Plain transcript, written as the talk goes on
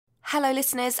Hello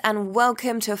listeners and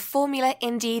welcome to Formula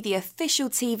Indie, the official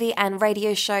TV and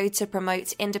radio show to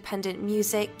promote independent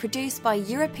music produced by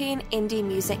European Indie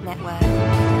Music Network.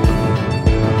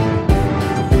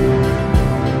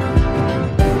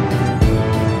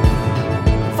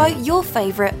 Vote your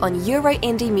favourite on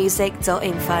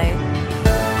euroindiemusic.info.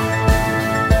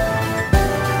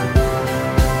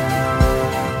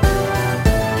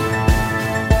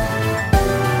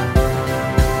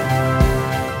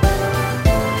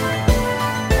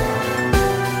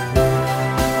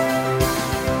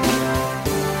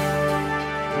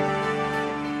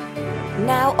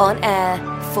 Now on air,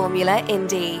 Formula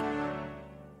Indie.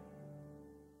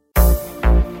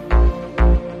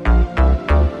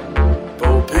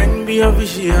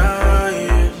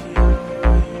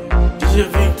 DJ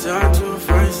Victor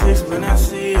 256 when I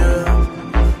see you.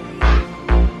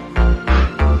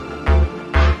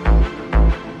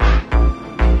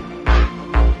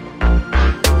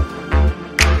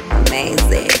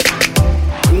 Amazing.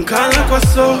 Kunkala kwa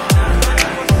so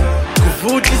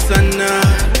kuvuti sana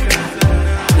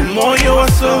moyo wa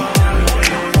so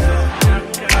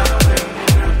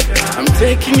I'm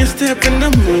taking a step and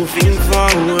I'm moving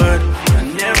forward.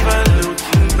 I'm never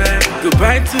looking back.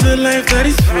 Goodbye to the life that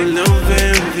is full of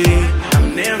envy.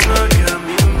 I'm never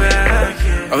coming back.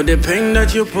 All the pain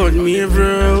that you put me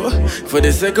through, for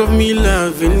the sake of me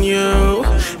loving you.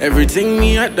 Everything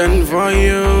me I done for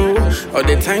you, all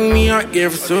the time me I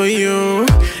gave to you.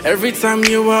 Every time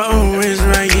you were always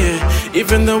right, yeah.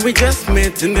 Even though we just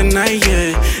met in the night,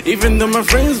 yeah. Even though my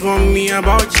friends want me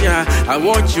about ya, I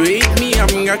want you hate me,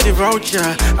 I'm got the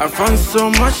voucher. I found so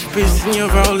much peace in your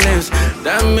violence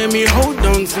that made me hold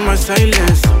on to my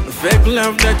silence. Fake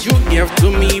love that you gave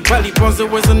to me, Pali Pose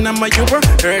was a number, you were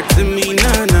hurting me,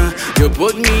 nana. You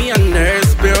put me under a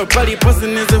spell, Pali Pose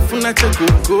is a funata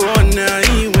kuku on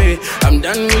highway. I'm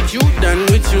done with you,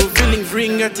 feeling free,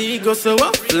 got the ego, so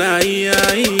I fly,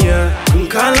 yeah.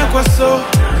 Kunkala kwa so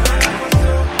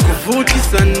kuvuti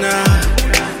sana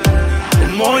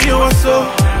moyo wa so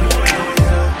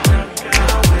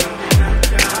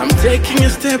I'm taking a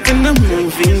step and I'm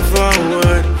moving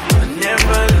forward. I'm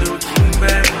never looking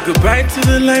back. Goodbye to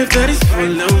the life that is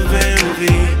full of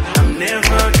envy. I'm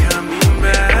never coming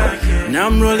back. Now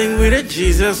I'm rolling with a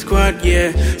Jesus squad,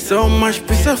 yeah. So much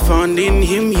peace I found in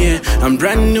him, yeah. I'm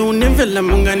brand new, never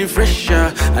lamungani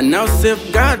fresher. And now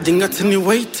safeguarding a tiny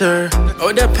waiter.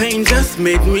 All the pain just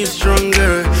made me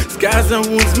stronger. Scars and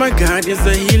wounds, my God is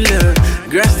a healer.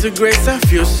 Grace to grace, I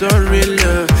feel so real.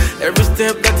 Every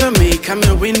step that I make, I'm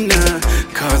a winner.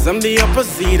 Cause I'm the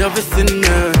opposite of a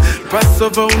sinner.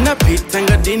 Passover, una pit and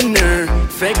a dinner.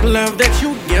 Fake love that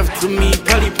you gave to me.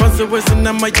 Pali Pose was a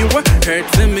number, you were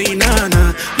hurting me,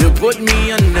 nana. You put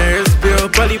me under a spell.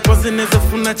 Pali Pose is a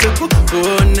funata kuku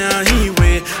na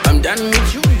highway. I'm done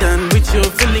with you,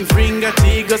 feeling free, got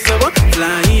the ego, so I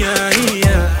fly,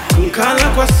 yeah. Kunkala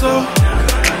kwa so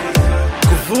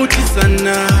kuvuti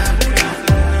sana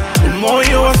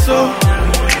moyo wa so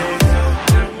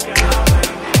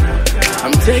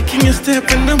I'm taking a step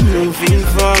and I'm moving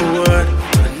forward.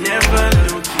 I'm never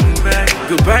looking back.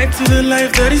 Goodbye to the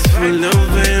life that is full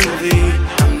of envy.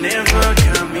 I'm never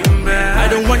coming back. I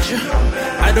don't want you,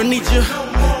 I don't need you,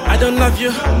 I don't love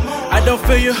you, I don't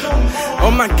feel you. Oh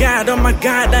my God,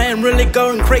 I am really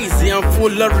going crazy. I'm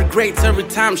full of regrets every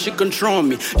time she control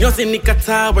me. Yonce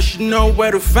Nikata, but she know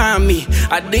where to find me.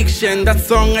 Addiction, that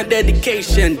song a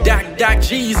dedication. Doc,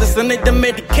 Jesus, I need the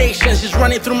medication. She's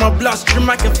running through my bloodstream,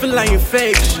 I can feel like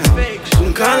infection.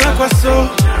 Kunkala kwa so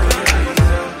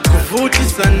kuvuti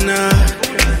sana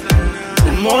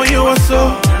moyo wa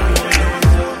so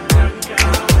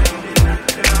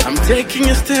I'm taking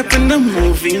a step and I'm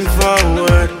moving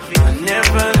forward. I'm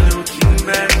never looking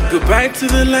back. Goodbye to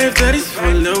the life that is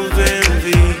full of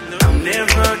envy. I'm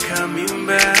never coming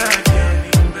back.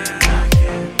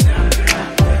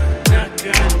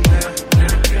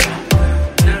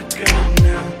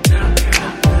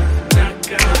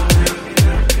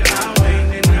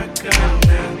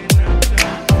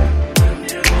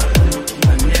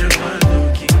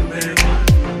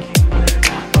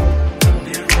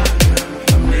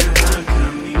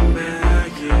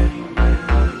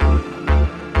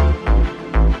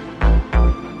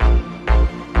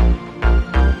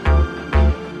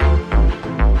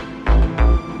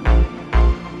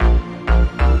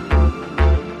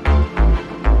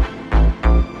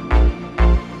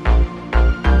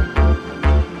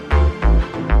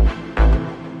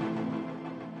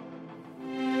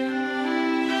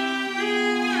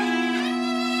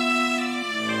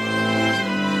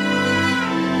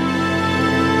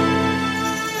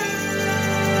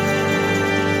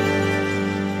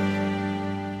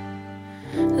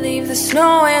 the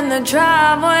snow in the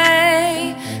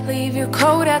driveway. Leave your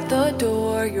coat at the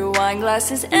door. Your wine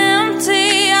glass is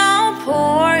empty. I'll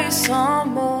pour you some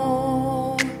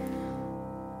more.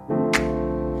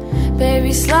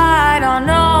 Baby, slide on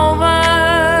over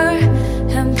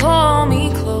and pull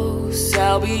me close.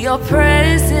 I'll be your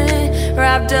present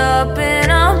wrapped up in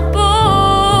a bow.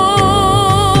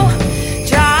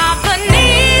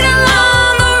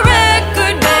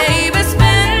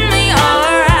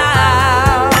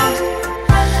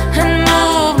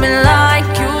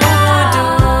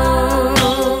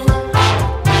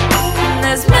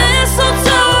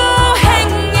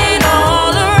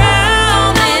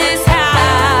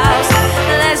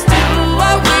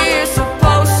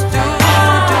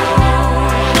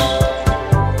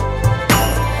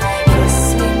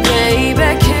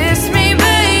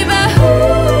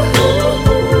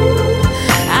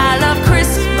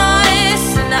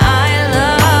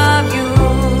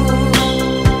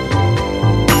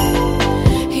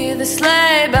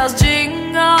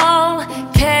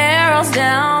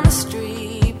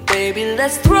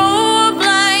 Let's throw a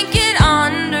blanket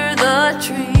under the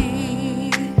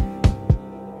tree.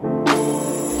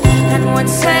 And when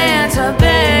Santa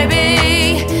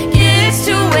baby gets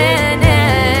to an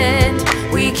end,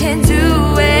 we can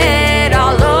do it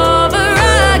all over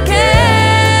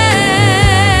again.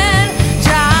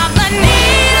 Drop the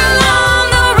needle on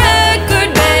the record,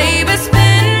 baby,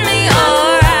 spin me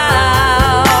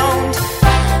around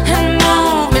and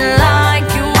move me like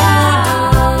you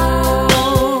do.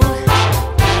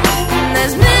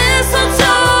 There's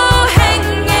mistletoe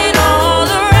hanging all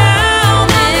around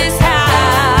this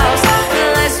house.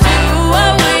 Let's do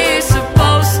what we're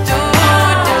supposed to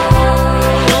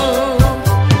do.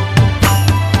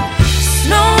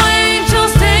 Snow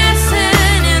angels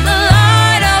dancing in the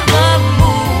light of the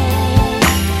moon.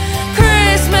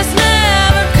 Christmas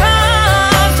never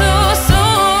comes too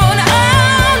soon.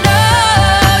 Oh no,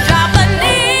 drop the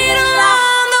needle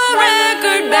on the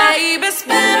record, baby,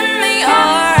 spin me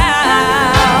around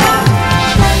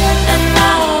and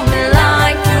move me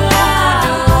like you do.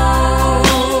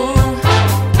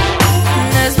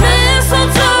 There's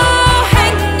mistletoe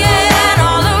hanging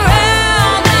all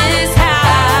around this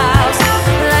house.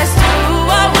 Let's do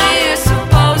what we're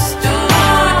supposed to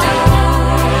do.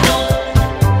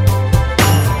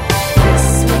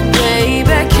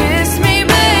 Kiss me,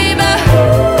 baby.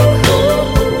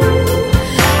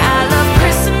 I love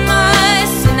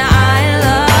Christmas and I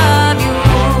love you.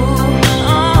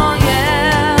 Oh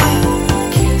yeah.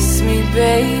 Kiss me,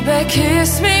 baby.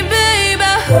 Kiss me,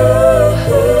 baby.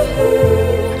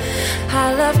 I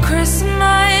love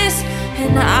Christmas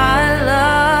and I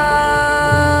love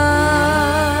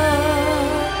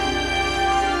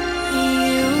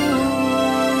you.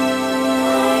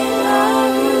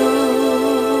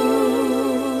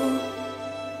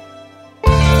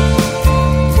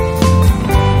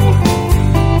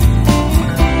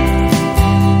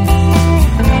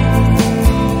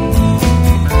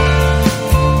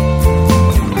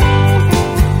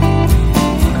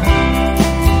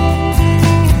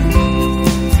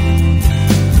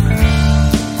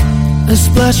 A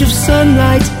splash of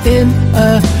sunlight in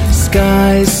a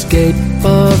skyscape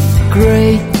of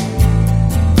grey.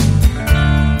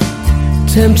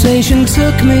 Temptation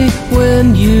took me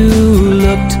when you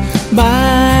looked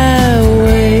my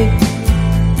way.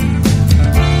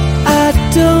 I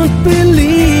don't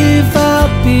believe I'll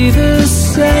be the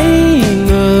same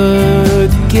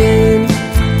again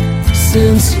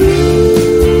since you,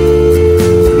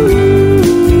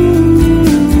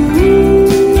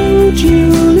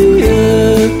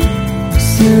 Julia,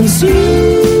 since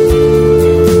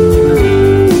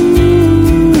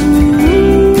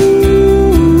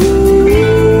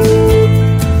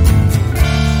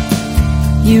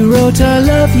you wrote I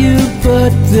love you,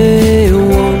 but they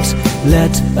won't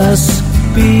let us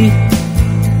be.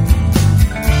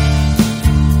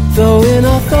 Though in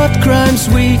our thought crimes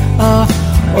we are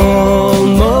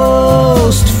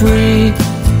almost free.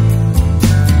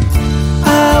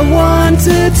 I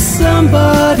wanted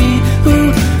somebody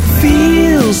who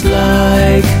feels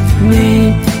like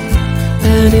me,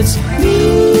 and it's you,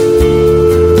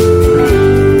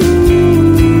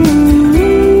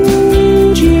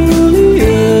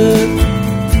 Julia,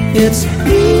 it's you.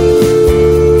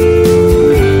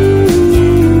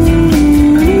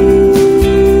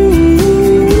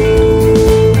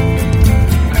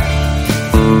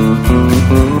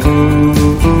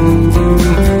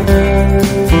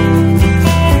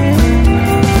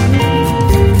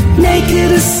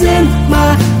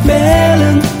 My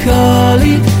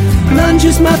melancholy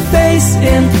plunges my face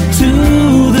into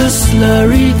the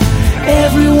slurry.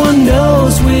 Everyone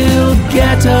knows we'll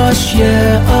get our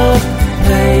share of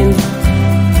pain.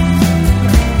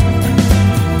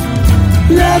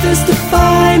 Love is the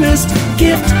finest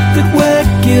gift that we're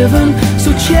given,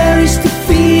 so cherish the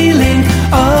feeling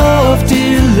of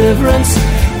deliverance.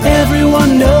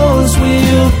 Everyone knows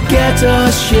we'll get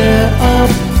our share of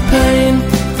pain.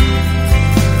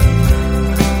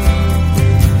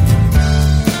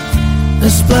 A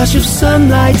splash of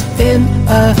sunlight in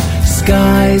a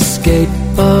skyscape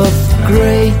of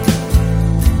grey.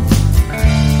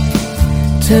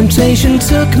 Temptation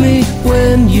took me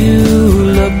when you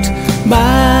looked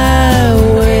my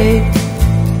way.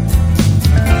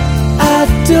 I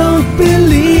don't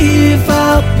believe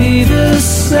I'll be the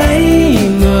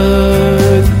same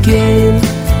again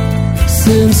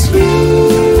since you,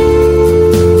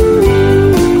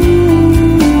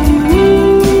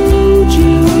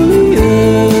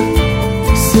 Julia,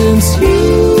 since you.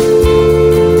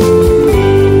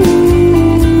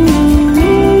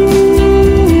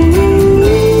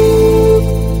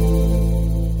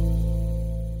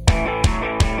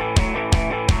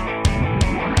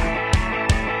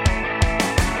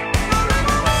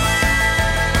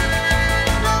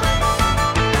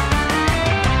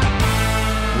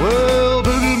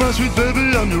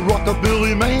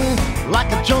 Rockabilly man,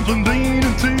 like a jumping bean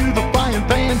into the frying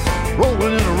pan,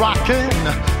 rolling in a rockin',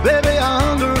 baby, I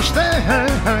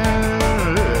understand.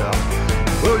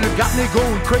 Well, you got me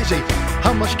going crazy.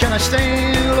 How much can I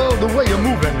stand? Love the way you're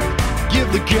moving. Give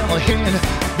the gal a hand.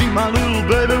 Be my little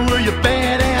baby, we're your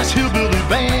badass hillbilly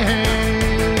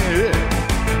band.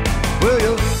 Well,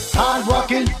 you're hard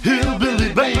rockin'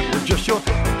 hillbilly band. We're just your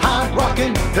hard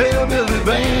rockin' hillbilly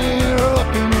band,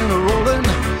 rockin' and rollin'.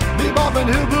 Bobbin'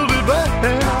 hillbilly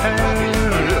band.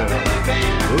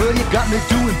 Well, you got me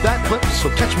doing that flip, so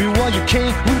catch me while you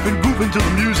can. Moving, grooving to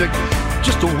the music,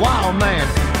 just a wild man.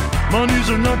 My knees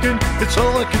are knocking, it's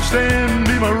all I can stand.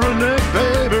 Be my redneck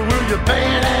baby, we're your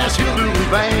badass hillbilly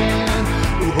band.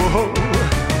 Whoa.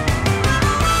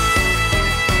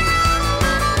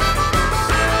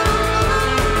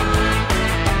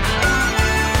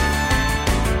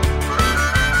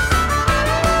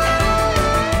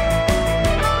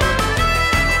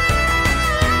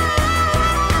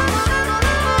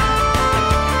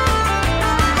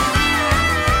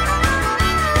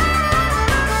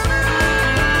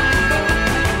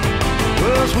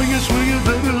 Swinging,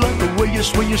 baby, like the way you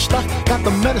swing your stuff. Got the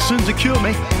medicine to cure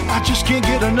me, I just can't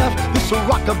get enough. This is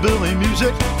rockabilly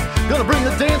music, gonna bring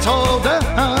the dance hall down.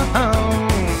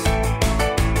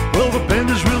 Well, the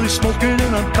band is really smoking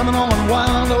and I'm coming on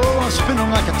wild. Oh, I'm spinning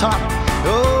like a top,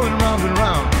 going round and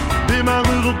round. Be my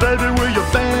little baby, we're your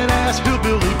badass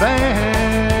hillbilly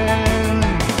band.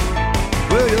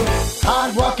 Well, your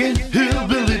hard rockin'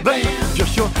 hillbilly band,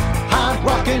 just your hard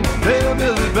rockin'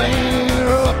 hillbilly band,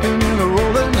 rockin' and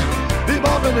rollin'.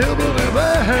 Bobbin' hillbilly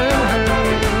band.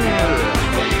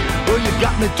 Well, you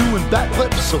got me doing that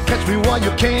flip, so catch me while you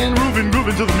can. Grooving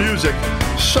to the music,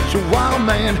 such a wild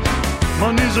man. My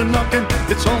knees are knocking,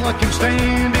 it's all I can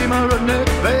stand. Be my redneck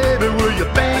baby, we're your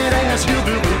badass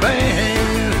hillbilly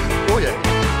band. Oh yeah.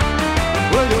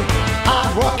 Well, you're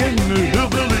hard rockin'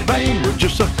 hillbilly band. We're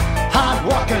just a hard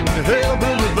rockin'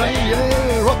 hillbilly band.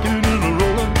 Yeah, rockin' and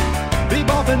rollin'. Be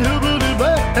bobbin' hillbilly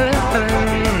band.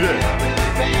 Yeah.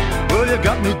 Well, you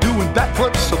got me doing that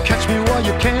flip, so catch me while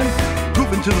you can.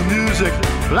 Grooving to the music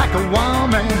like a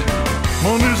wild man.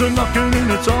 My knees are knocking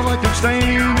and it's all I can stand.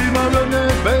 Be my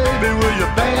redneck baby, we're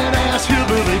your badass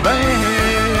hillbilly band.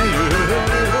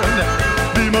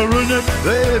 Be my redneck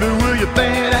baby, we're your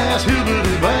badass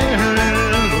hillbilly band.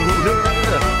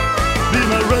 Be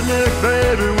my redneck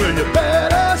baby, we're your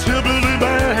badass hillbilly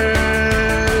band.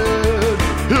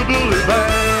 Hillbilly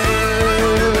band.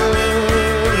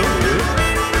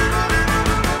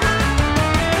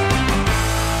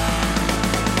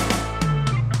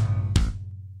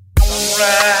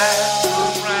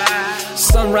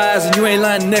 Sunrise and you ain't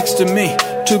lying next to me.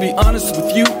 To be honest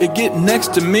with you, it get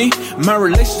next to me. My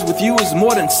relationship with you is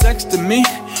more than sex to me.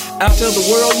 Out tell the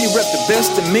world you rep the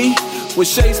best of me. With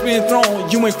shades being thrown,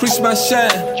 you increase my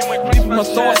shine. You increase my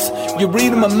thoughts, you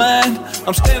read in my mind.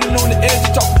 I'm standing on the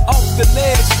edge, talking off the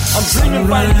ledge. I'm dreaming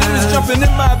about you jumping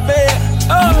in my bed.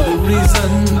 Oh. You're the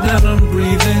reason that I'm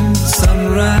breathing.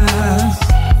 Sunrise.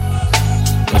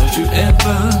 Don't you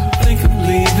ever think of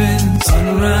leaving.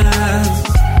 Sunrise.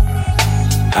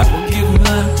 I will give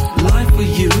my life for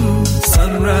you.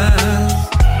 Sunrise.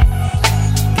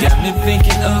 Got me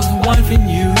thinking of wifing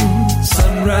you.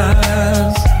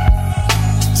 Sunrise.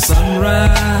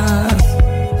 Sunrise.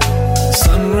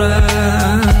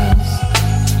 Sunrise.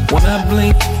 When I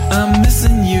blink, I'm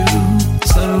missing you.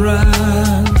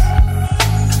 Sunrise.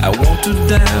 I want to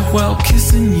die while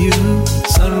kissing you.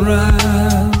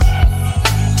 Sunrise,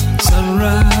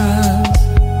 sunrise.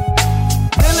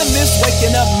 Really miss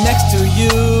waking up next to you.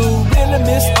 Really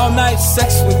miss all night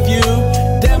sex with you.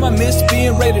 Damn, I miss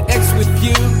being rated X with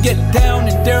you. Get down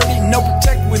and dirty, no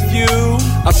protect with you.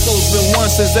 I suppose it's been one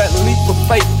since that leap of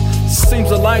faith.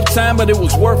 Seems a lifetime, but it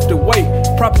was worth the wait.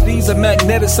 Properties of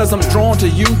magnetic says I'm drawn to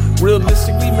you.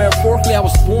 Realistically, metaphorically, I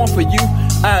was born for you.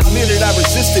 I admitted I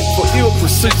resisted for ill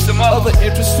pursuits. Other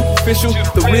interests superficial,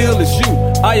 the real is you.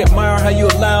 I admire how you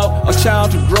allowed a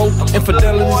child to grow.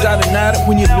 Infidelities I denied it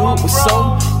when you knew it was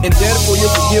so. Indebted for your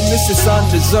forgiveness, it's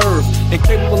undeserved.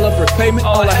 Incapable of repayment,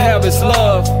 all I have is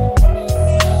love.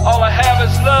 All I have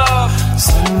is love.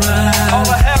 Sunrise. All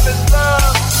I have is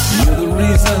love. You're the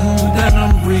reason that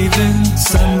I'm breathing.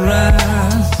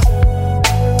 Sunrise.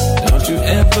 Don't you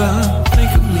ever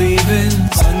think of leaving.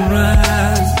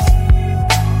 Sunrise.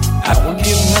 I will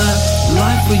give my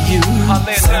life for you.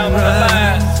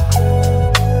 Sunrise.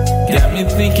 Got me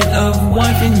thinking of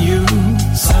wifing you.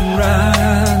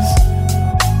 Sunrise.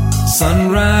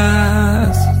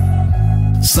 Sunrise.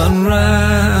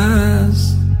 Sunrise.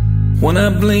 When I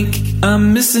blink,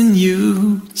 I'm missing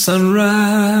you.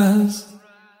 Sunrise.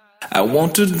 I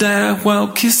want to die while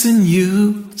kissing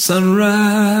you.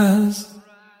 Sunrise.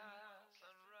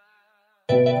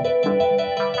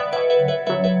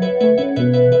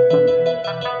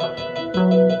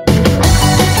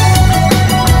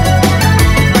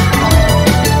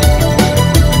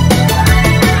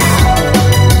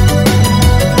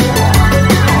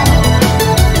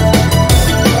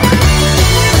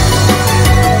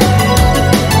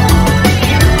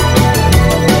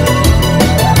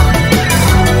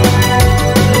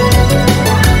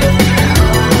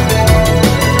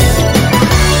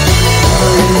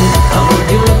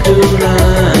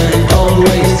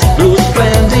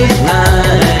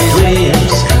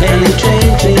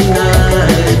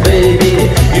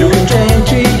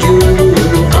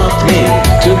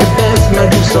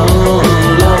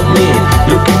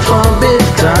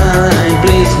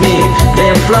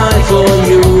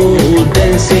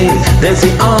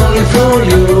 Dancing only for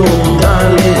you,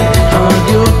 darling. I want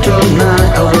you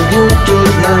tonight, I want you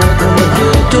tonight, I want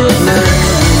you tonight.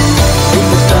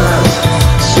 Superstars,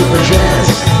 super jazz,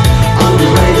 on the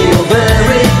radio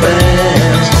very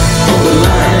fast. On the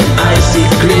line I see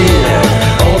clear,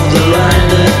 off the line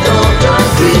the total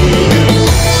dreams.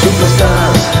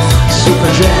 Superstars,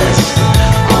 super jazz,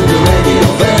 on the radio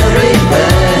very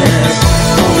fast.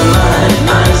 On the line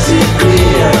I see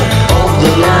clear, off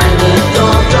the line the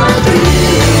total dreams.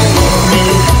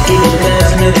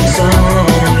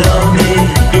 Love me,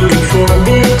 looking for a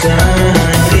big time.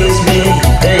 Please me,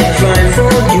 they fly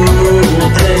for you.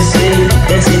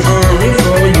 Dancing only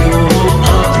for you.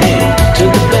 Hug me to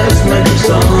the best magic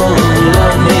song.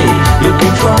 Love me,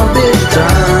 looking for a big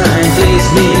time. Please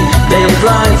me, they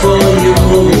fly for you.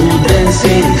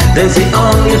 Dancing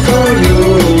only for you,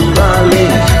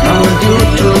 darling. I want you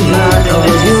tonight, I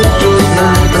want you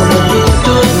tonight, I want you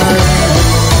tonight.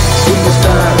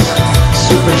 Superstars,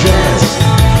 super jazz,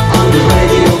 on the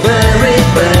radio very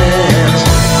fast.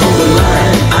 On the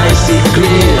line I see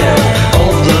clear,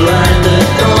 off the line the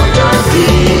total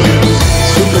dreams.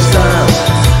 Superstars,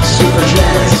 super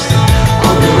jazz,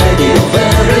 on the radio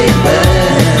very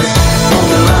fast. On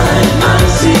the line I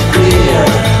see clear,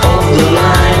 off the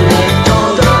line the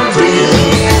total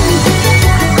dreams.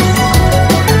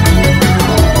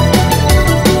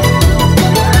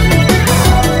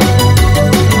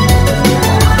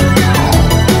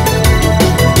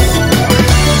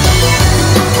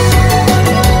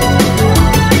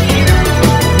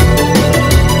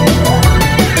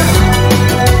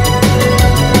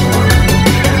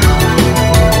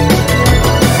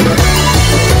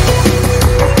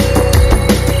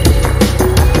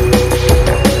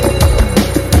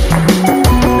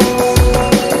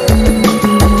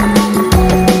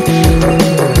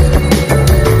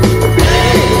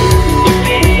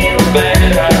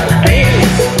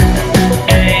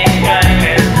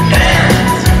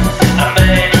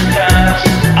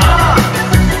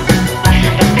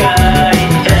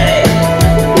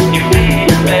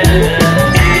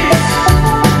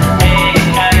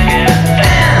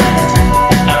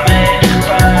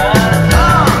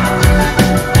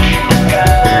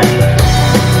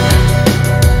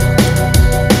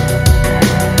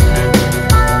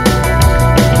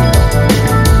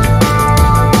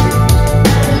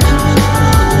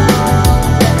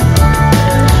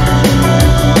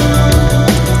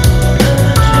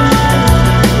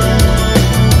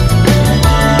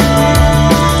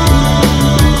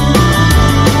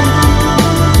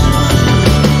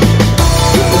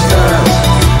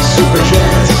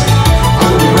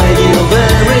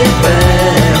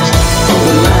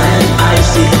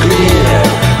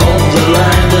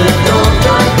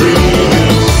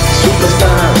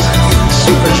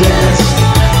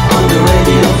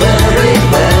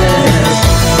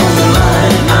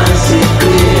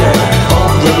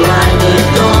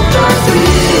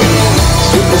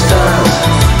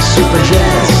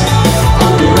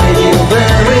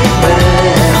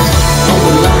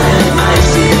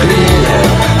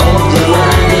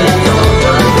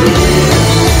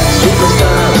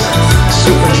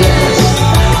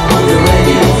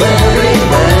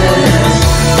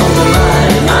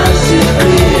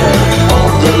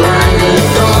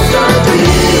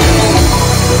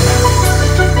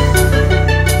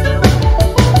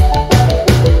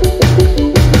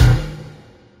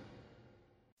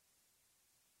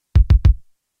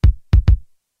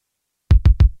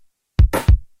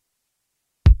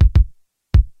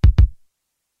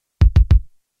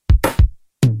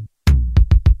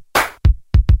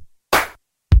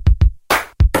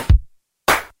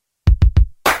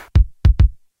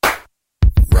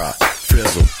 rock,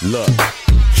 fizzle, look.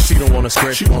 She don't wanna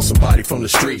scratch, she wants somebody from the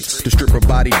streets to strip her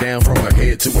body down from her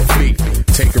head to her feet.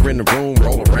 Take her in the room,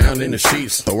 roll around in the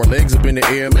sheets, throw her legs up in the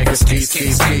air, make her skeet,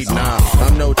 skeet, skeet. Nah,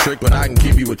 I'm no trick, but I can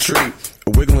give you a treat.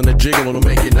 A wiggle and a jiggle will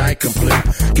make your night complete.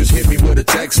 Just hit me with a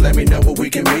text, let me know where we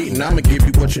can meet, and I'ma give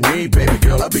you what you need, baby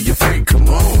girl. I'll be your freak. Come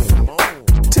on,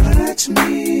 touch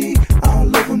me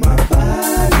all over my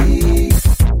body.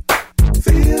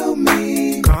 Feel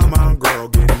me. Come on, girl,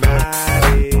 get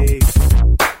naughty.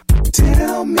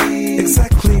 Tell me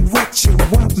exactly what you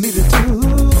want me to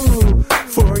do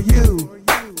for you.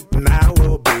 And I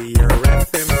will be your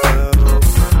FM.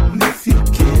 And if you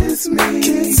kiss me,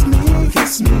 kiss me,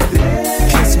 kiss me there,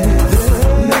 kiss me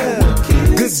there.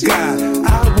 Good God, I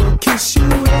will kiss you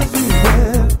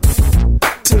everywhere.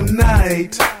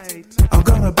 Tonight, I'm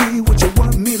gonna be what you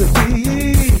want me to be.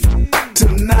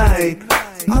 Tonight,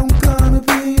 I'm gonna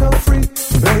be your freak,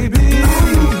 baby.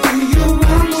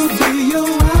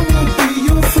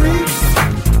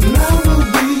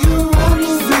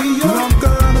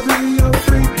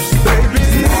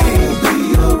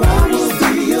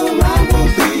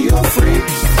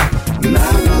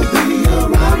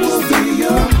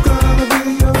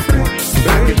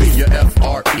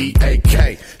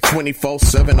 F-R-E-A-K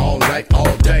 24/7 all night,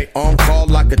 all day, on call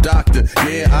like a doctor.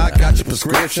 Yeah, I got your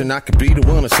prescription. I could be the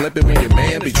one to slip it when your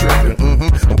man be tripping.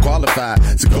 I'm qualified,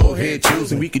 so go ahead,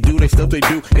 choose. And we can do they stuff they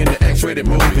do in the X-rated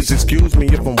movies. Excuse me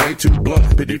if I'm way too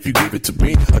blunt, but if you give it to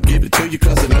me, I'll give it to you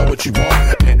cause I know what you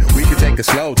want. And we can take it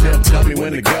slow, tell me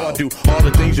when to go. I'll do all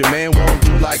the things your man won't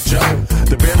do like Joe.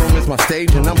 The bedroom is my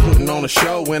stage and I'm putting on a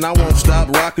show. And I won't stop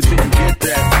rocking till you get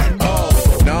that. Oh,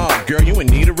 nah, girl, you in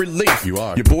need of relief. You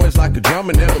are. Your boy's like a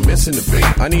drummer, never missing a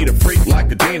beat. I need a freak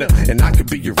like Adina, and I could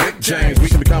be your Rick James. We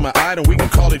can become an idol, we can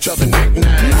call each other nicknames. I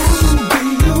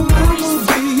will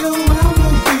be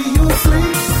your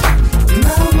freak.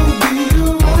 I will be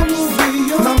your,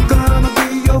 and I'm gonna be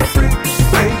your freak,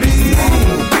 baby. I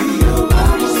will be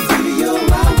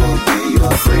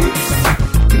your freak.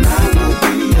 And I will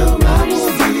be your,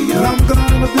 and I'm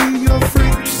gonna be your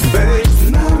freak, baby.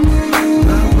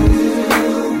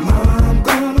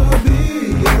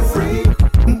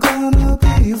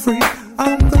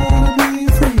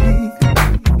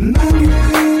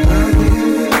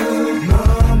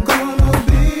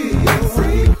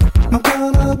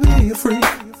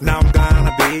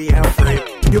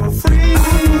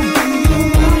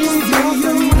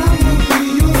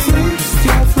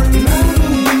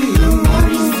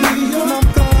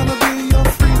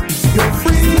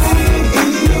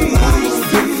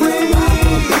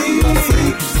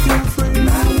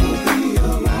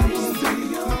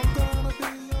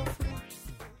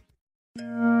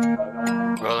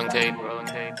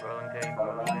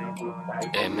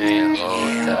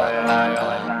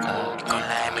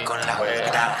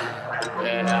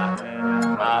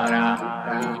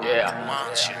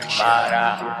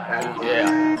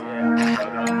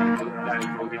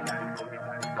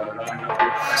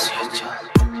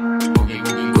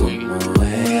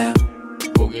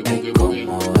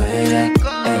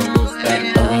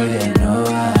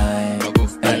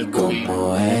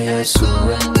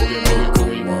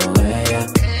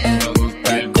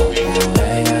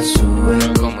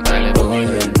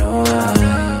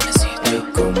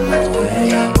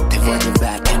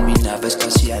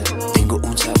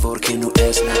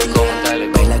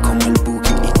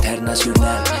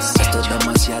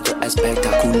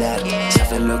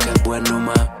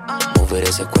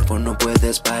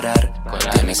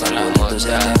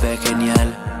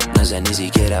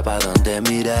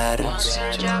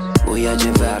 Voy a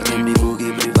llevarte en mi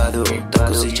buggy privado,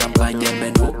 tacos y champaña, el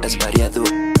menú es variado.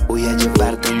 Voy a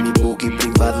llevarte en mi buggy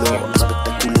privado,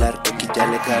 espectacular, que aquí ya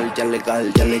legal, ya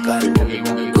legal, ya legal.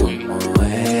 Como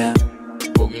ella,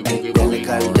 ya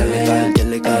legal, ya legal, ya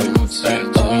legal.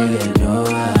 Oye, no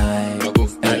hay,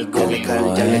 ya legal,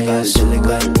 ya legal, ya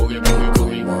legal.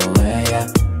 Como ella,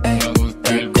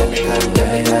 ya legal, ya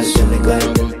legal, ya legal.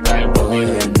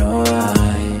 Oye, no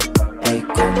hay,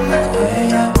 como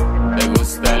ella. Me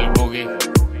gusta el boogie,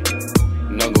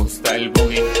 no gusta el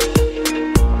boogie.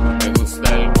 Me gusta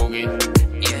el boogie,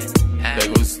 te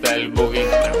gusta el boogie.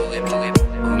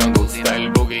 No gusta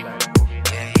el boogie,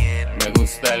 me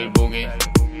gusta el boogie.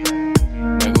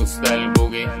 Me gusta el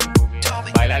boogie.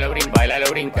 Bailalo,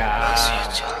 brinca.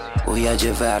 Voy a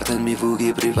llevarte en mi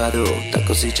buggy privado,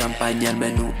 tacos y champaña, el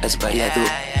menú es variado.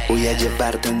 Voy a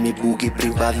llevarte en mi buggy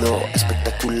privado,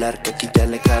 espectacular, que aquí ya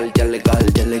legal, ya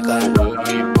legal, ya legal.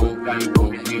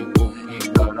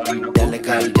 Ya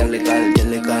legal, ya legal, ya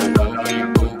legal.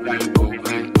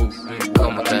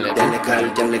 Ya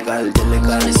legal, ya legal, ya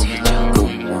legal.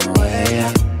 Como ella,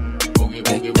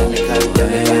 ya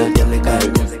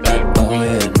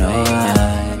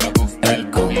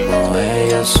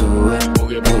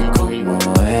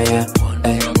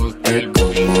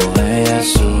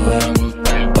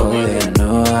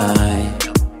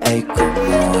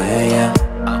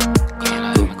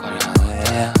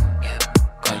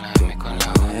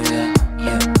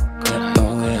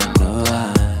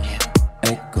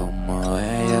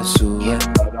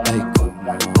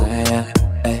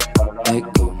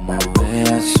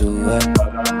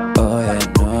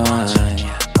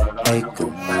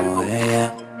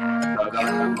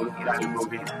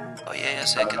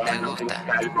sé que te gusta.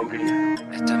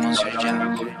 Estamos ya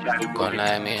con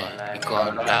la M y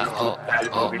con la O,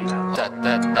 O, ta,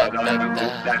 ta, ta, ta, ta.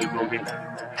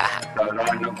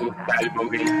 Todos nos gusta el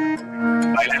boogie.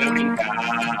 Bailalo, brinca.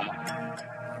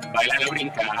 Bailalo,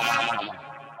 brinca.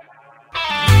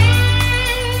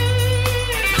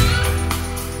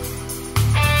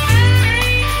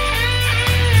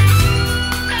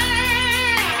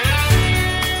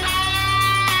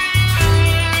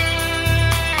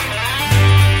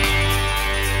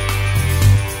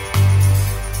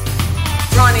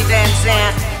 Ronnie Van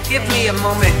Zant, give me a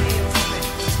moment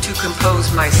to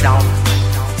compose myself.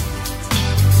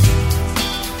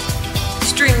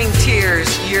 Streaming tears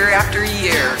year after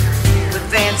year. With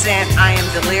Van Zant, I am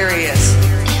delirious.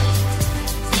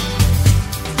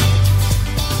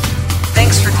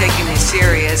 Thanks for taking me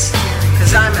serious,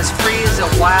 cause I'm as free as a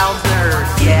wild nerd,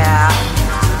 yeah.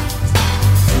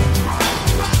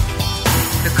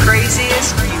 The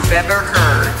craziest you've ever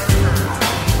heard.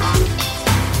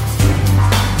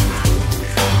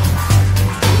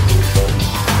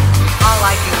 All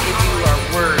I can give you are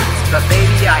words, but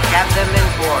baby, I have them in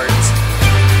boards.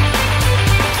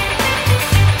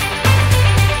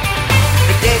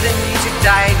 The day the music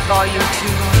died, volume 2,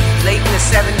 late in the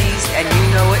 70s, and you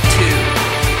know it too.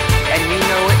 And you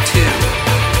know it too.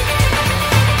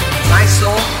 My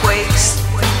soul quakes,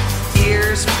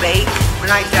 ears bake.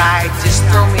 When I die, just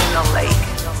throw me in the lake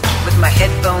with my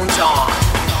headphones on.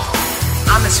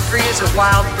 I'm as free as a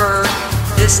wild bird,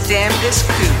 this damnedest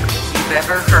kook you've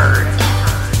ever heard.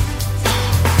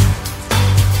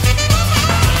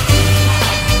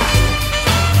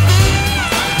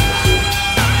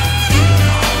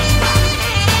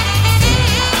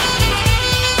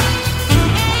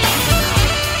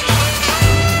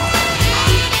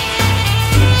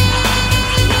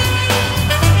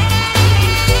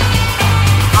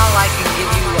 All I can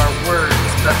give you are words,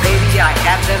 but baby, I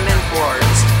have them in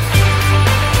boards.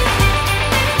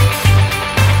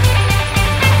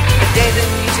 The day the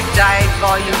music died,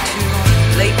 volume 2,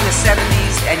 late in the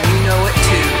 70s, and you know it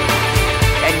too.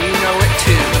 And you know it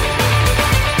too.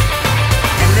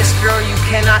 And this girl you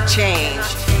cannot change.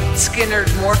 Skinner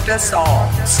morphed us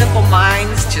all. Simple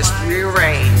minds just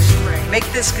rearrange. Make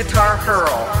this guitar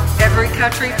hurl. Every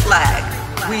country flag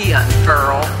we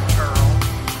unfurl.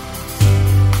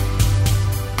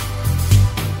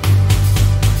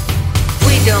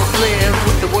 We don't live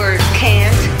with the word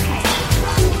can't.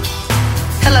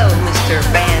 Hello, Mr.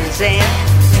 Van Zant.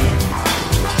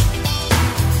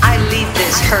 I lead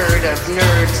this herd of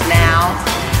nerds now.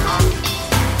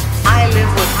 I live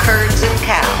with curds and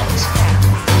cows.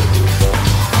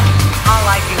 All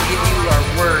I can give you are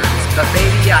words, but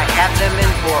baby, I have them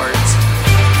in boards.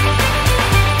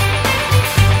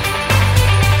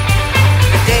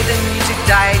 The day the music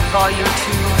died, volume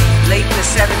 2, late in the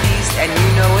 70s, and you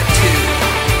know it too.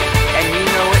 And you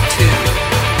know it too.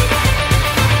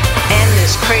 And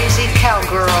this crazy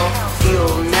cowgirl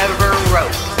you'll never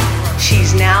rope.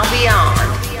 She's now beyond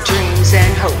dreams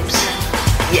and hopes.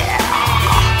 Yeah.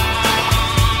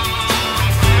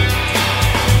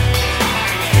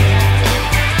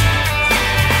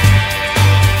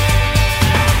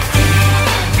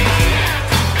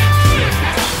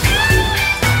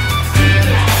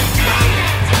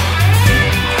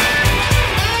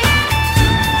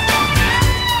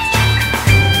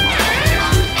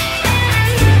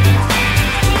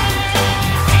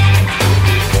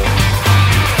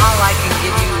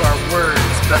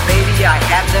 But baby, I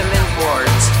have them in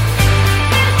boards.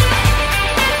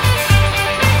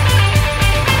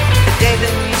 The day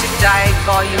the music died,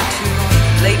 volume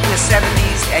 2, late in the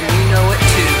 70s, and you know it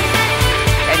too.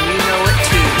 And you know it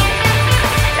too.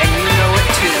 And you know it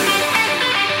too.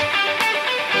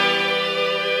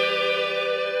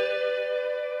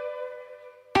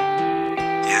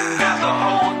 Yeah. Got to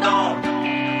hold on.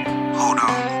 Hold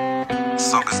on. This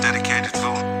song is dedicated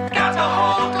to. Got to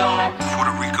hold on.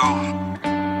 Puerto Rico.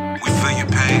 Feel your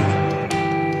pain.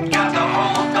 Got to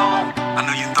hold on. I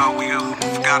know you thought we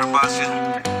forgot about you.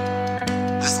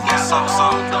 This little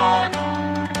song.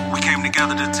 We came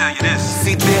together to tell you this.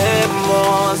 See, there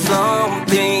are some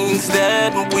things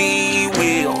that we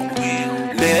will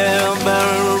never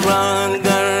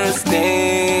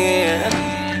understand.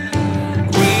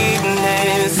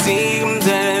 Weakness seems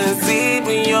as if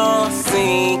you're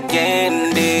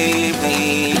sinking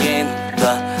deeply in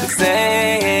the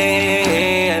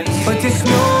sand. But just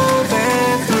know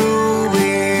that through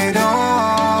it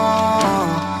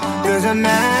all, there's a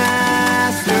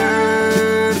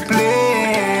master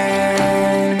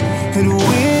plan. And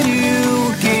when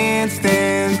you can't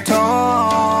stand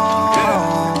tall,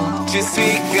 just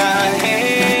take our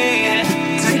hand.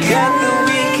 Together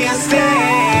we can't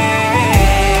stand.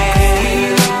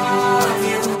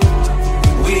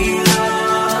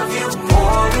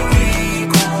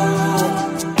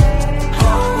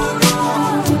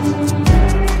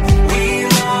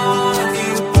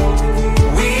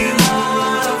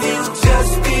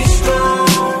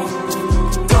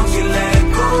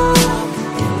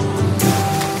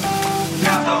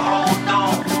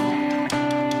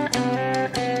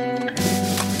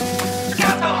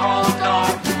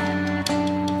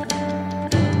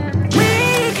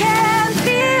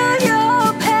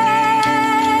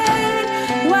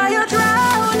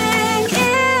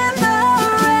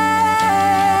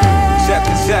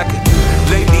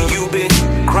 Lately you've been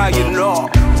crying all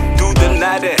through the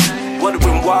night and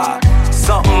wondering why.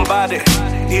 Something about it,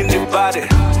 anybody,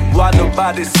 why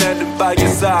nobody standing by your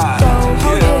side. So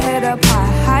hold your head up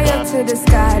high up to the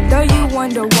sky. Though you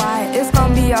wonder why, it's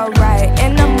gonna be alright.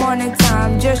 In the morning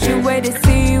time, just you wait to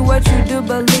see what you do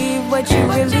believe, what you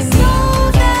really need.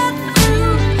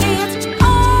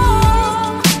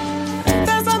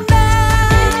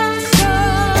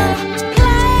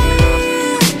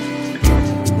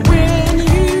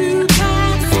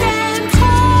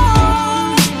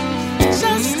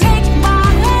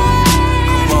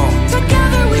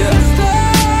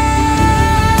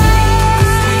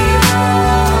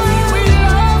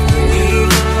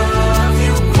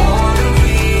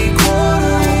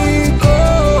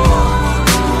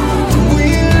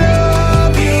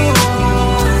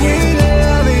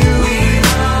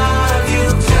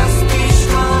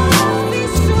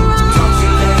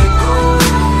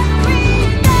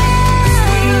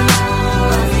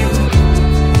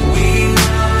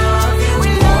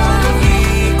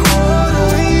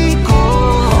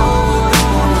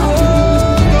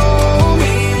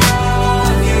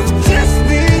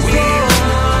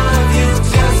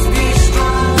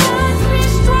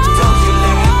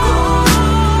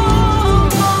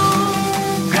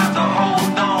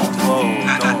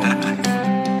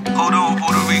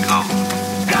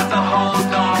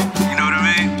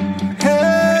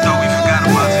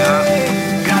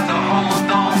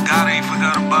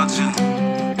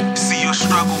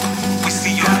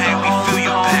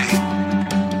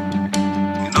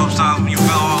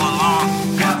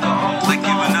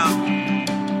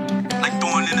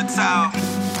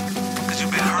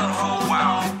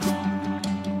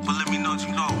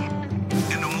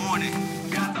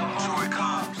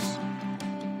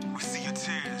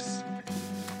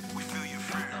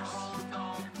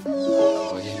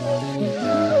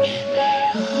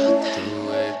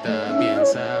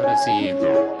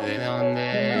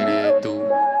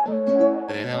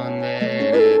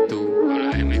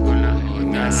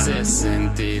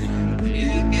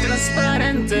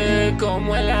 Transparente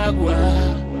como el agua,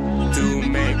 tú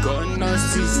me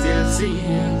conociste así.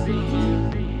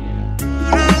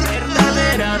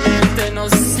 Verdaderamente no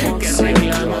sé qué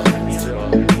reclamo.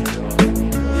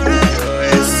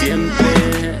 Yo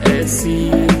siempre he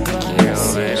sido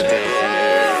así.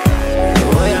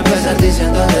 Voy a empezar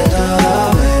diciéndote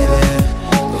todo, baby.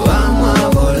 Vamos a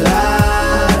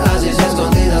volar, así sea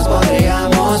escondidas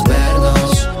podríamos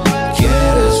vernos.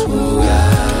 ¿Quieres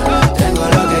jugar? Tengo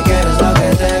lo que quieres, lo que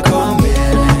te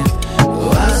conviene.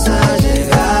 Vas a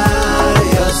llegar,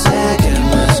 yo sé que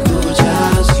me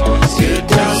escuchas. Si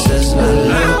te haces la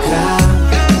loca,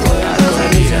 voy a empezar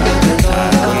diciéndote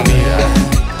todo, baby.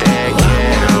 Te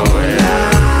quiero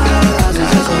volar, así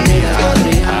sea escondidas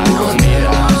podríamos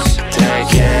vernos. Te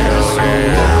quiero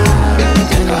ver,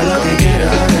 tengo lo que quiero,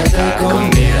 lo que te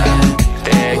conviene.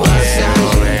 Te quiero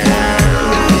ver,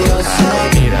 yo sé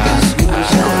que me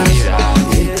escuchas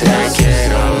y te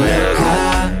quiero ver.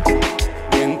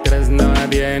 Mientras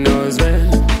nadie nos ve,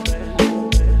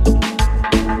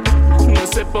 no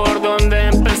sé por dónde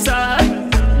empezar.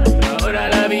 Ahora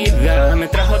la vida me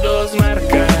trajo dos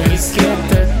marcas. Es que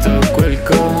te tocó el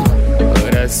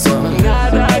corazón.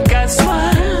 Nada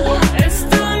casual,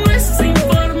 esto no es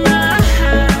informal.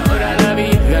 Ahora la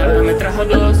vida me trajo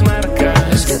dos marcas.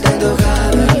 Es que te he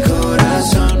tocado el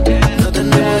corazón. No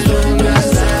tenemos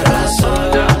nuestra razón.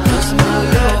 No es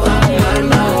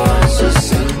malo, eso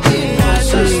sentimos,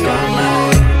 es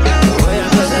normal. Voy a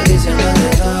empezar diciéndote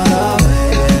todo,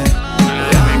 baby.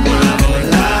 Vamos a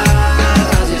volar,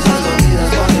 así sea escondidas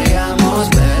podríamos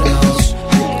vernos.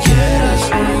 ¿Quieres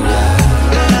jugar?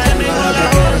 Tengo lo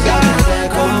que quieres, lo que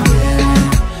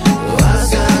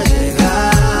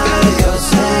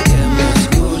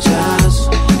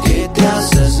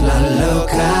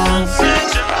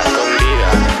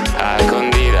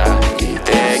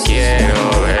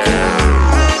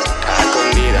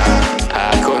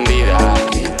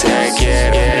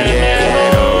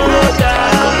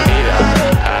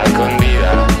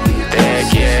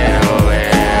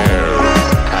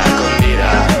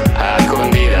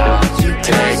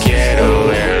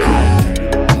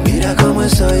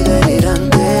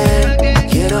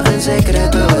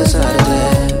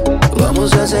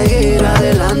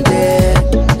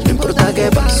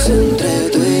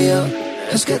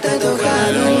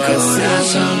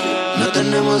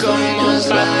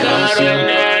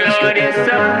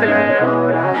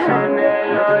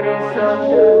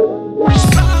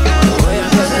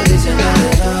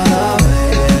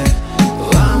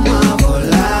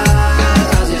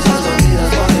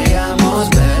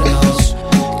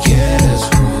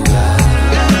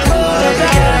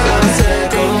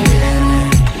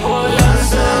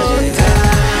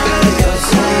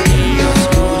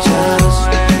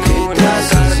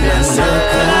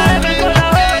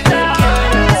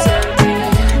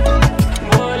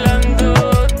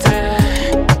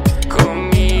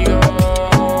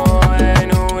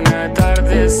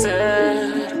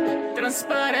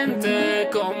transparente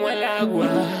como el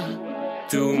agua.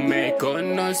 Tú me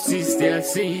conociste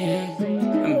así,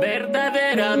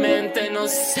 verdaderamente no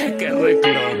sé qué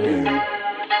reclamo.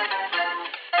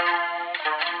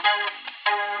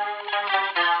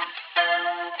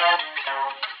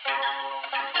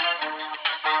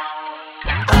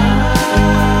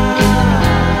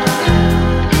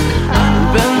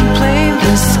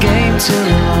 Too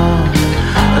long,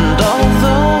 and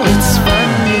although it's fun,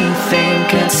 you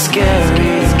think it's scary.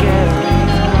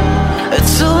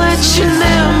 To let you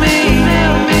near me,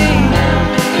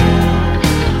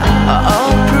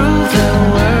 I'll prove that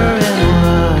we're in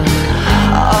love.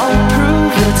 I'll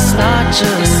prove it's not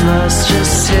just us.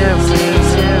 Just hear me,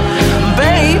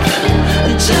 babe.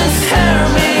 Just hear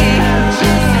me.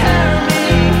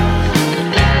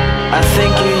 I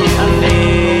think you're unique.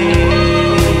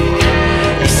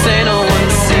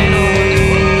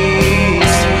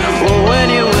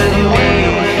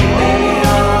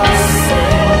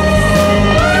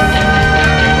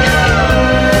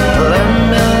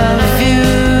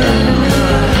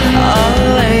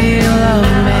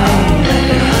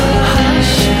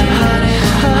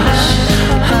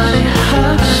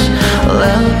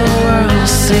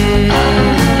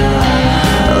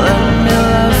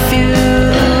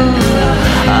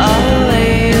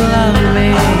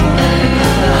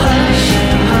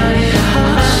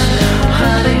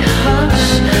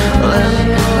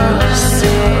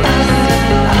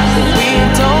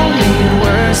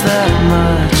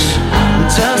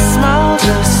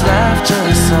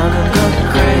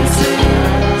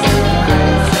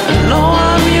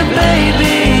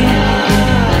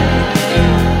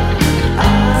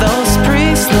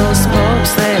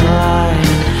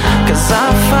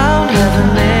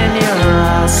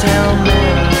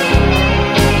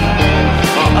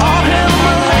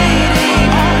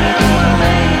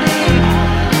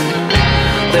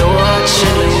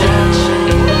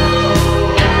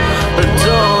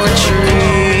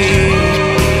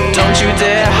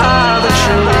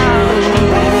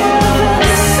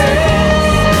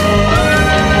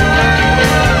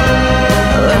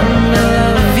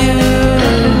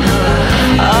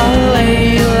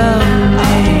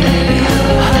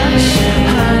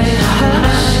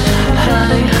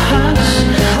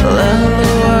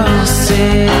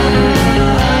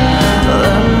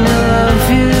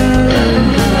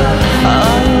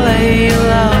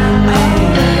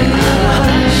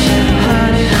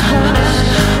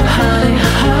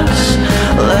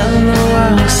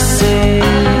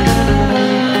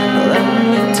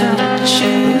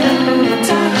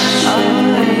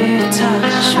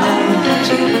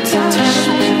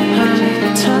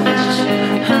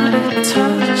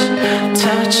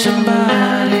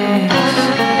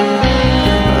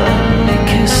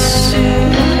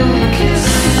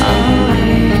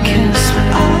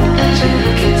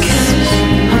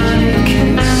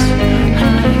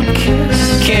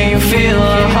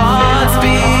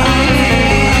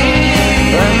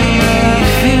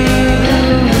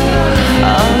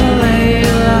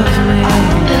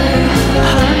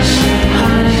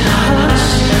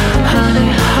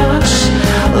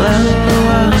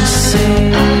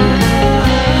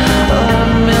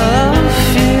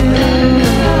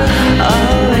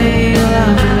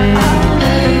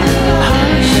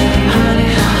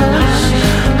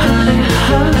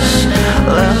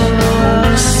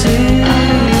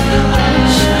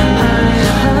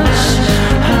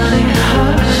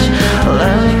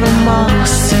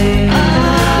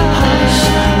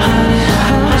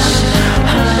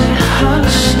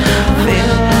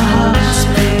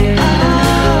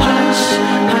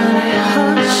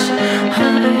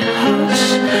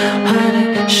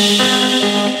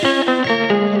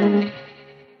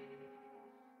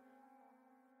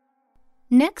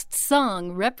 Next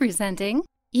song representing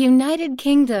United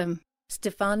Kingdom,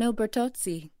 Stefano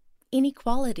Bertozzi,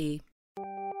 Inequality.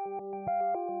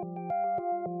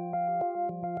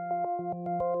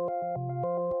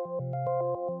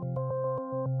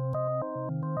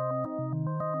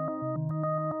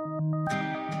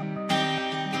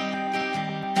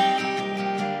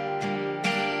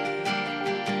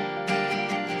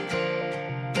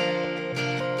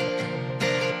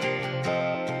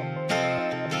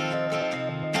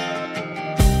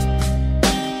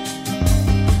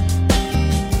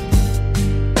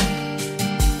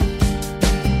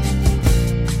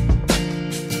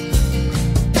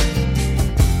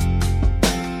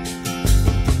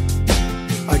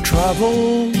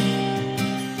 Travel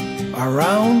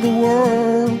around the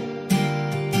world,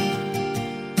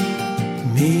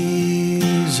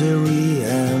 misery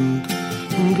and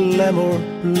glamour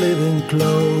living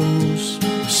close.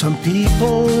 Some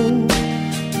people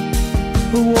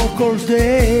walk cold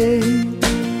day,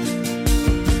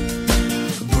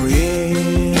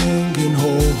 bringing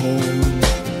home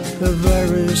a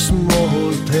very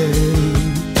small pay.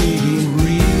 Being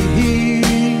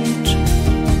rich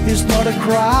is not a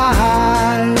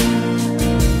crime,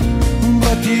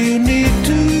 but you need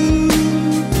to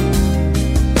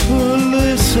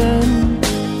listen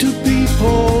to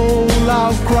people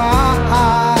out cry.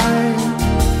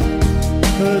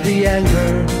 The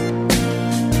anger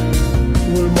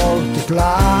will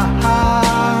multiply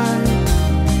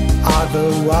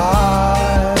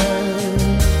otherwise.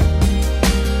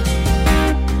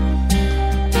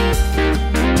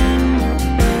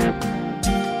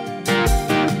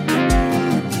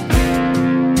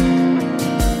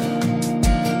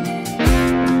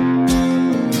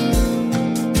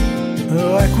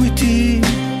 Equity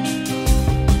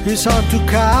is hard to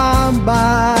come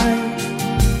by,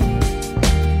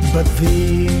 but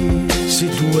this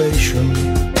situation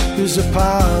is a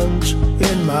punch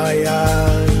in my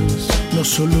eyes. No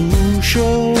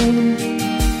solution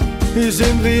is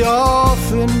in the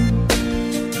offing.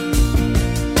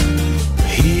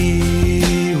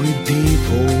 Hearing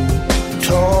people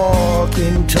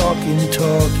talking,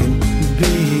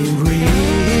 being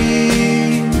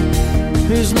real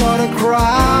is not a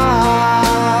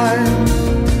crime,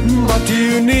 but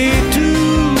you need to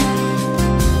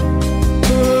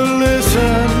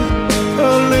listen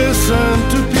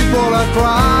to people that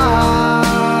cry.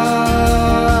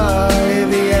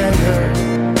 The anger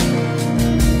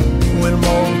will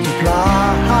multiply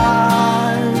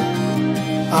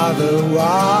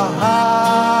otherwise.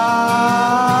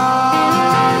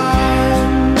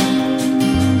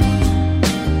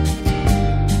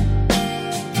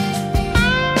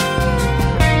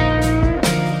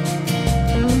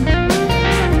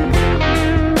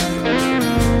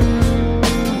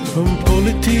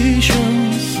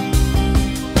 Politicians,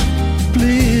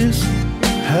 please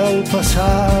help us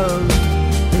out.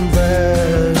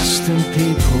 Invest in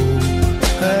people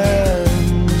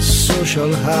and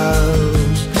social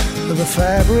house. The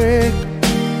fabric,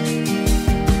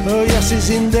 oh yes, is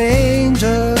in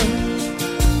danger.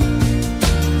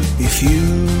 If you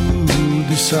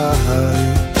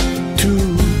decide to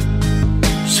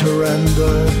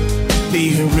surrender,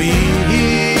 being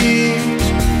rich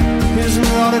is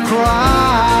not a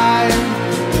crime,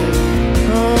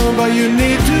 but you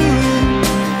need to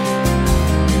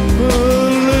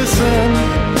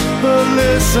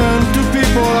listen to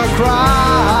people that cry.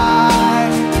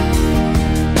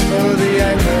 The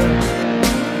anger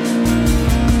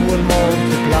will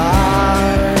multiply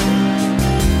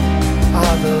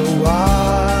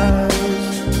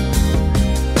otherwise.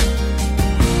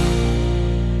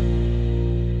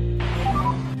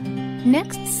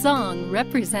 Next song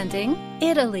representing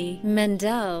Italy,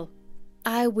 Mendel,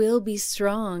 I Will Be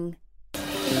Strong.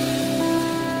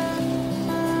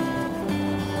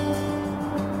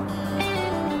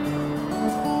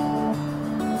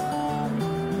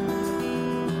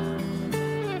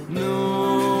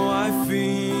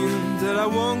 I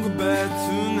won't go back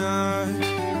tonight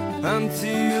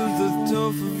until the thought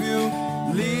of you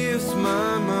leaves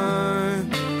my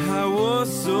mind. I was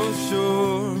so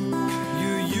sure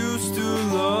you used to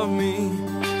love me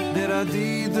that I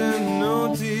didn't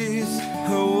notice. I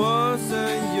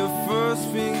wasn't your first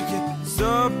finger.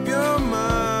 Stop your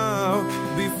mouth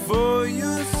before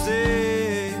you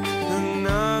say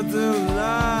another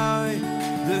lie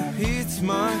that hits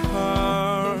my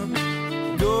heart.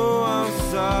 Go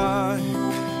outside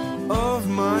of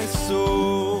my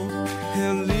soul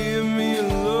and leave me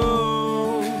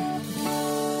alone,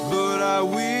 but I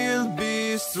will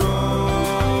be strong.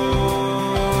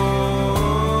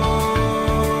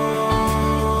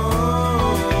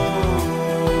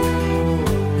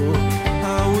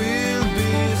 I will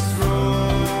be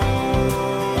strong.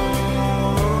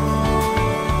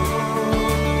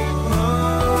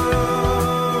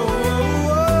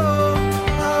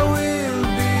 I will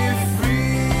be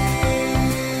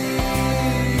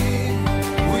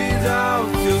without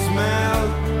your smell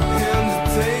and the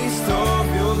taste of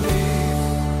your lips.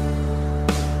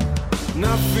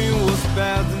 Nothing was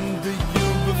better than you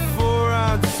before I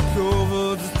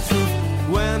discovered the truth.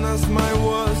 When I smile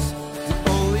was the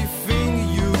only thing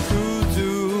you could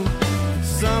do.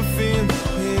 Something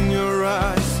in your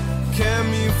eyes kept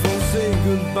me from saying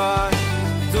goodbye.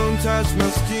 Don't touch my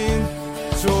skin,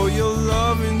 throw your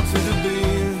love into the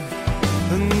bin.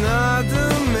 Another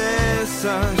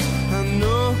message, I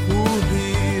know who he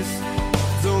is.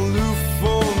 Don't look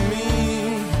for me,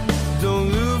 don't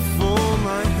look for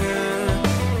my hand.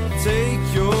 Take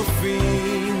your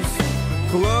things,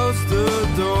 close the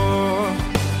door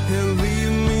and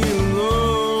leave me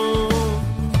alone.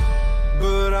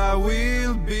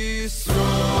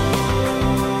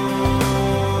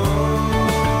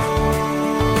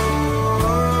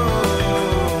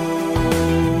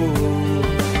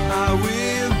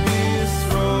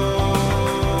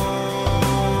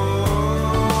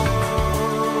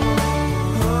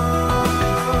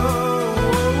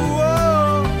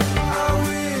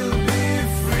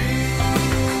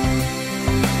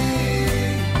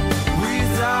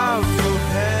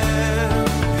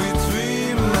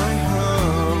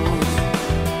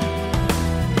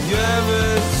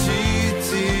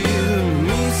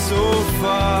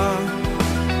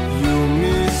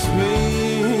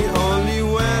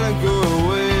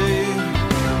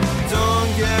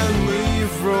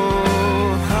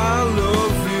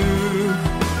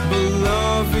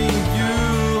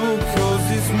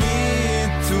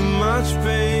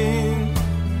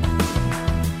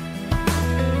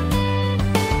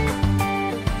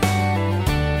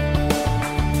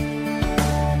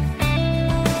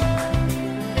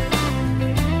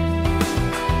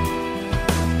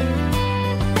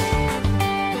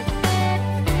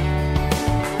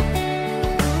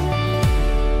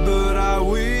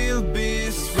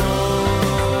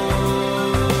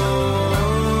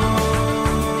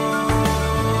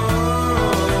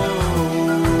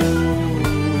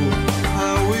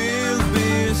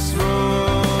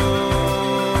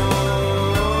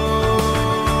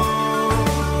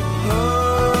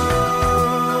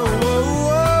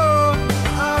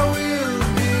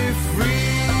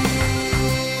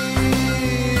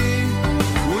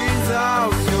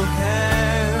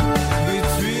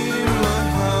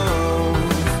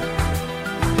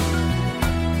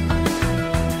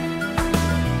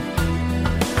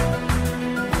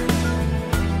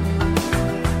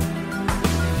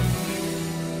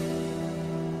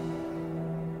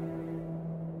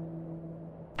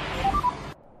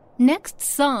 Next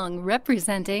song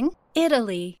representing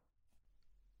Italy.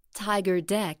 Tiger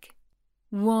Deck,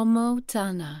 Uomo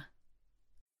Tana.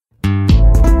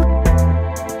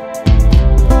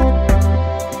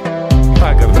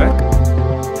 Tiger Deck?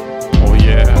 Oh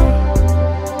yeah.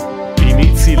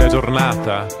 Inizi la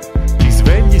giornata, ti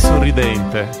svegli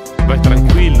sorridente, vai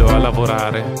tranquillo a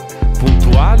lavorare,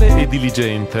 puntuale e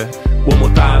diligente.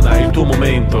 Uomo Tana è il tuo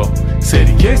momento, sei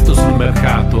richiesto sul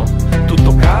mercato,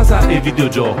 tutto casa e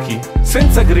videogiochi,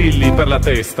 senza grilli per la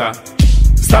testa.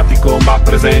 Statico ma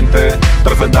presente,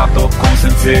 trasandato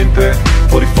consenziente,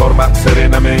 fuori forma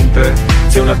serenamente,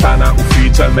 sei una Tana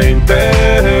ufficialmente.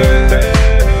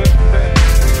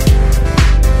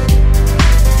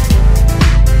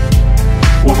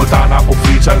 Uomo Tana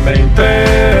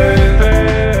ufficialmente.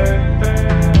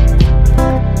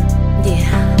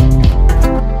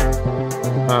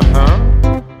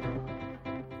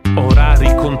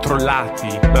 Orari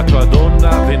controllati, la tua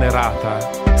donna venerata,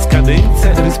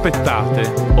 scadenze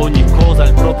rispettate, ogni cosa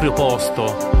al proprio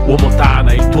posto. Uomo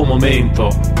Tana è il tuo momento,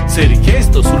 sei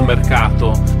richiesto sul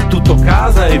mercato, tutto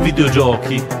casa e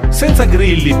videogiochi, senza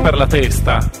grilli per la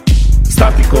testa.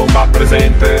 Statico ma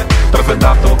presente,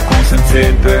 trasandato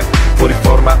consenziente, fuori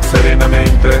forma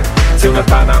serenamente, sei una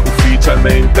Tana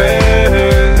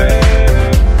ufficialmente.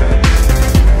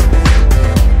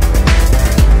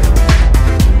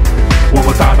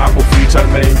 Uomo Tana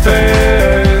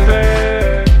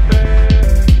ufficialmente.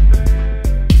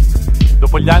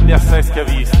 Dopo gli anni assai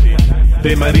schiavisti,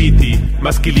 dei mariti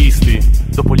maschilisti,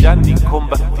 dopo gli anni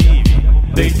combattivi,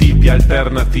 dei tipi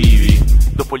alternativi,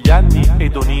 dopo gli anni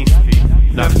edonisti,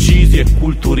 narcisi e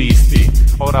culturisti,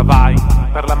 ora vai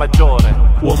per la maggiore,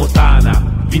 Uomo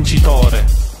Tana, vincitore.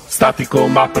 Statico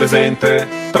ma presente,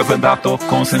 trasandato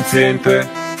consenziente,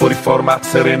 fuori forma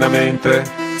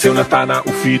serenamente, sei una Tana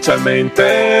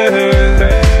ufficialmente.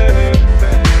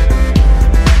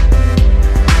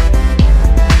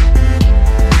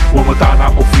 Uomo Tana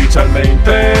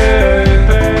ufficialmente.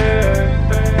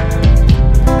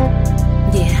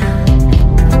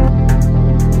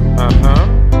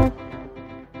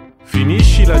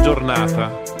 Finisci la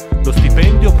giornata, lo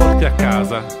stipendio porti a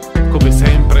casa, come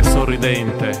sempre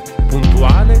sorridente,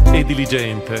 puntuale e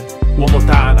diligente. Uomo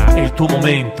Tana è il tuo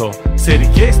momento, sei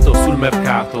richiesto sul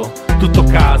mercato, tutto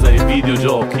casa e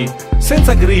videogiochi,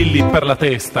 senza grilli per la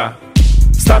testa.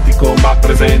 Statico ma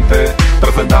presente,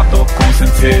 trasandato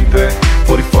consenziente,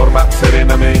 fuori forma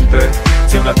serenamente,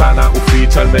 sei una Tana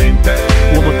ufficialmente.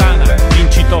 Uomo Tana,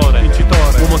 vincitore,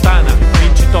 vincitore. Uomo Tana,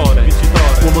 vincitore,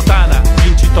 vincitore. Uomo Tana,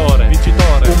 vincitore,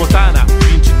 vincitore. Uomo Tana,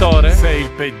 vincitore, sei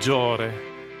il peggiore.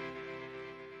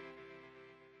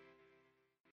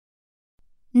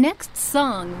 Next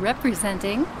song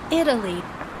representing Italy.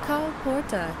 Cole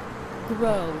Porta,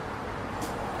 Grow.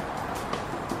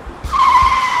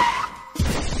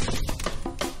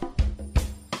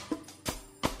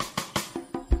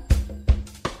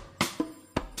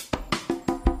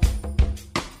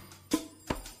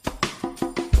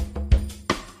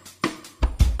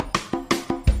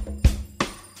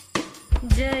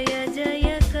 Jaya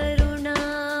Jaya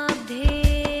Karunabdhe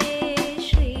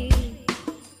Shri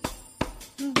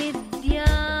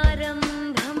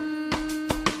Vidyarambham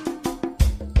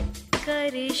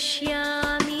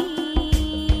Karishyami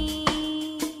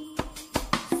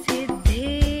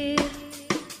Siddhir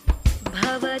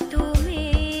Bhavatu Me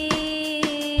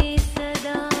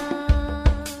Sada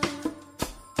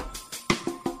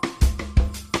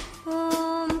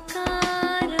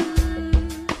Omkaram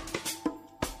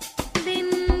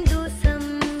Bindu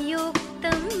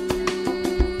Samyuktam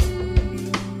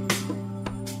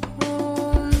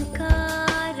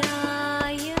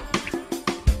Omkaraya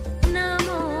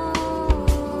Namo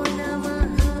Namaha.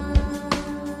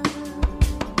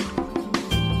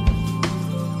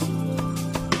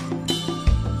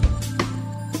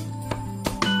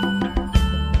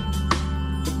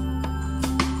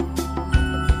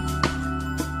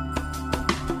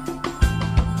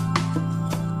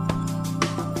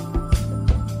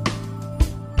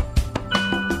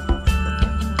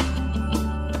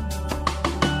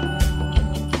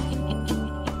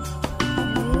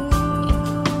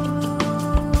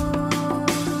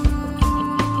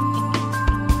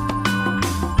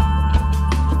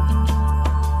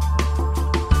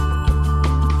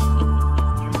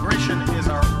 Immigration is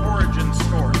our origin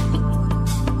story.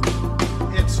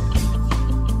 It's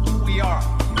who we are.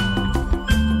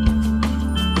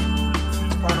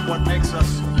 It's part of what makes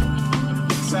us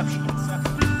exceptional.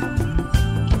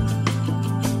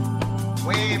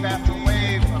 Wave after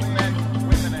wave of men,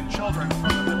 women, and children from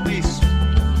the Middle East,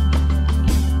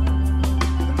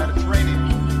 the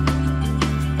Mediterranean,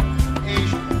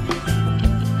 Asia,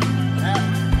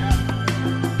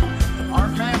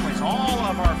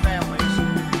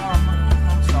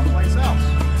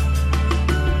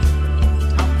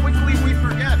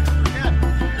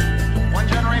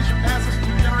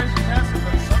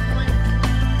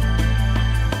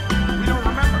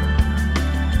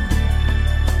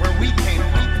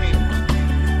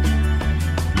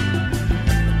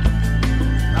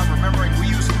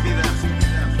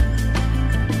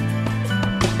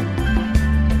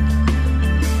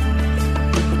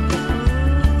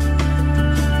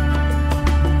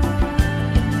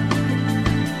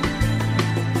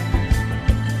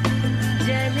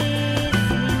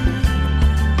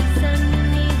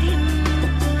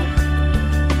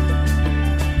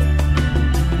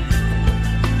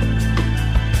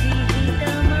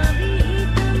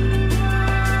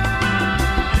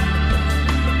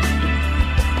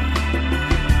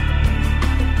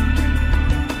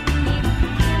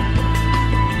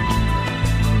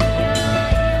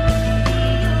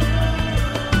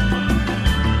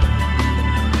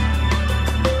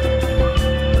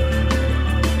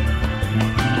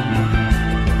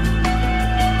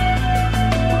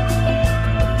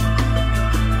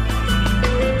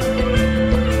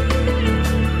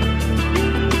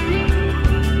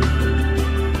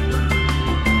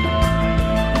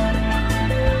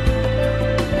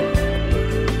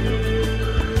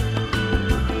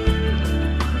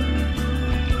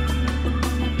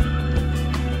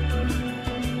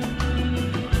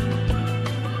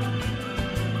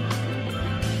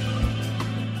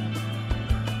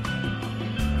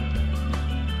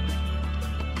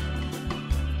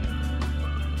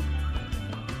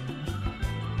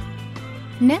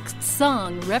 Next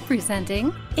song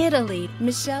representing Italy,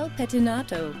 Michelle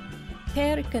Pettinato,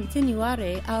 Per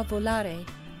continuare a volare.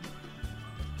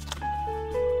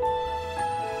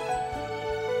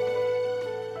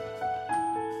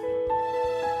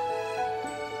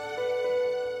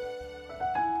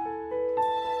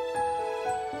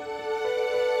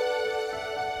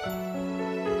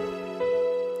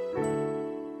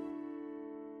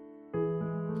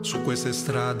 Su queste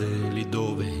strade, lì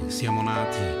dove siamo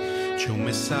nati, c'è un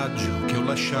messaggio che ho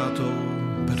lasciato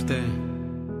per te.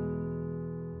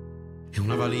 È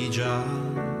una valigia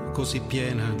così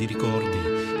piena di ricordi,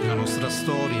 la nostra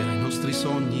storia, i nostri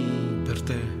sogni per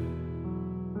te.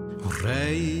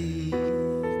 Vorrei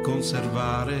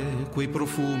conservare quei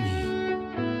profumi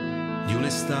di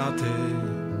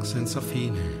un'estate senza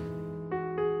fine,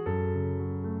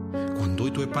 quando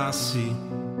i tuoi passi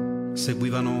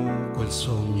seguivano quel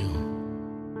sogno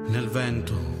nel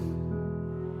vento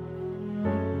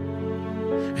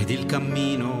ed il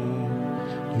cammino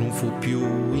non fu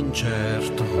più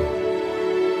incerto.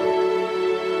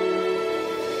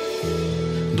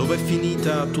 Dov'è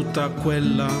finita tutta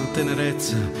quella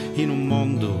tenerezza in un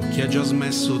mondo che ha già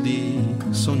smesso di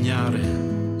sognare?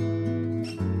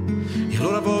 E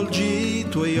allora volgi i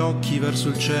tuoi occhi verso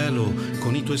il cielo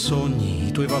con i tuoi sogni,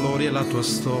 i tuoi valori e la tua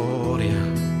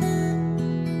storia.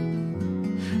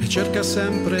 Cerca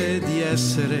sempre di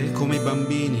essere come i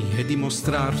bambini e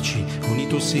dimostrarci ogni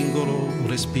tuo singolo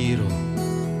respiro.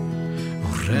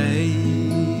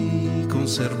 Vorrei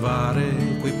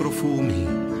conservare quei profumi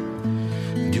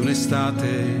di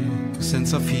un'estate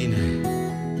senza fine,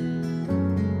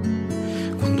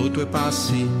 quando i tuoi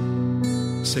passi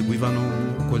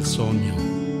seguivano quel sogno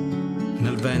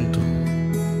nel vento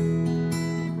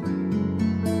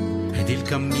ed il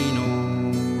cammino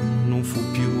non fu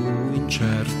più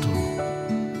incerto.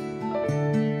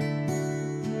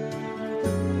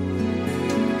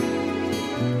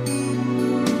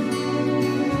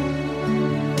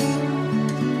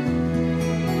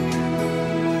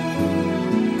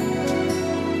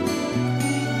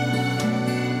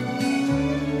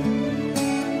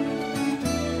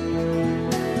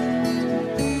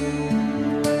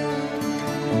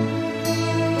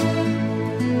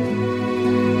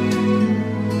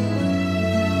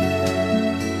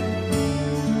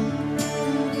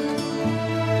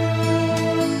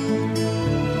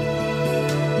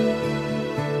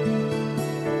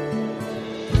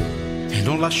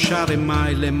 Lasciare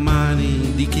mai le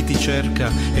mani di chi ti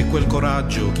cerca e quel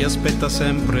coraggio che aspetta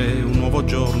sempre un nuovo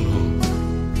giorno.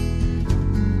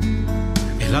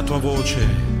 E la tua voce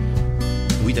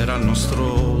guiderà il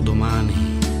nostro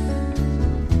domani,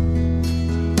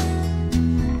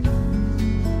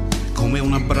 come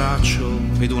un abbraccio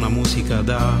ed una musica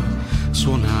da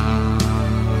suonare.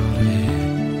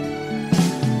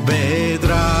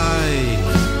 Vedrai,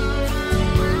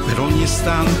 per ogni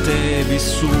istante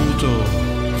vissuto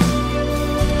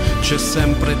c'è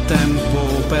sempre tempo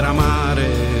per amare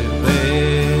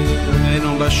e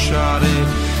non lasciare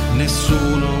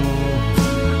nessuno.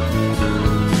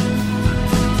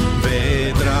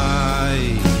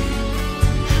 Vedrai,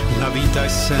 la vita è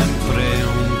sempre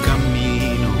un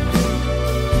cammino,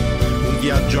 un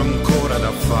viaggio ancora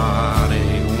da fare,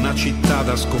 una città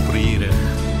da scoprire,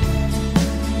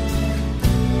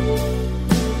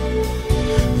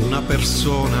 una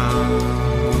persona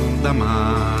da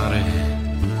amare.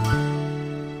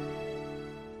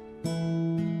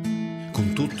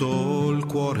 Tutto il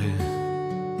cuore,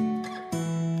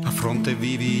 affronta e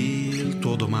vivi il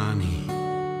tuo domani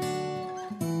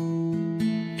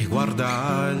e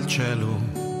guarda il cielo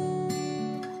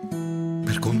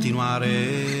per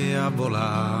continuare a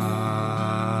volare.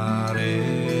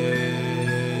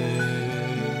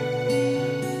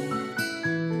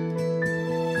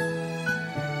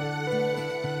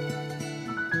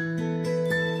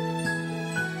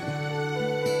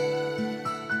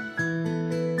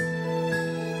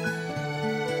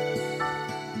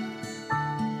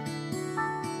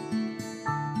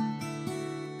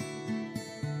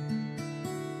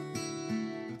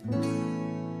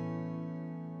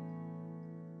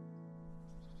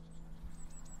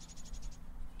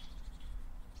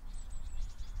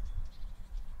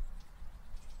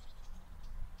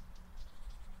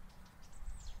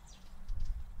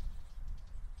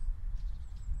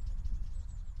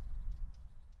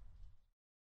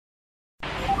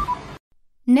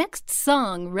 Next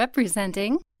song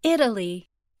representing Italy,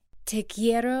 Te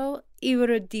quiero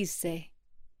Eurydice,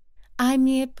 ai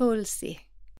miei polsi.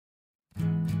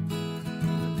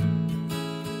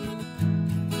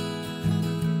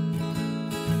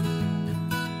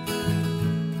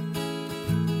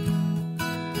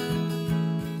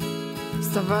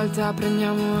 Stavolta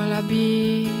prendiamo la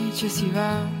bici e si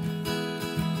va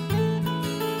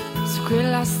su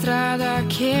quella strada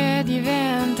che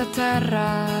diventa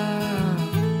terra,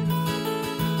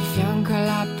 di fianco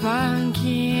alla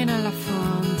panchina, alla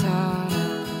fontana.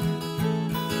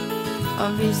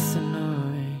 Ho visto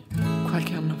noi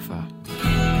qualche anno fa.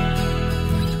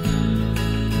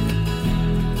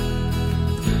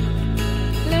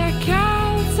 Le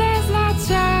calze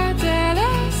slacciate,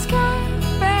 le scarpe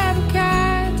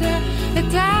bucate, le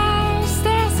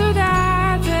teste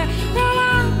sudate, le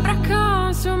labbra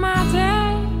consumate.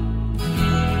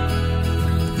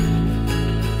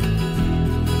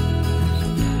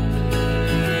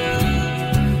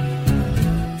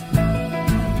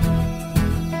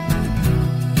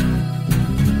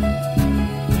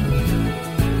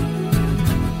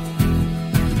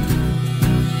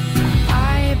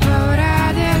 Hai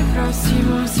paura del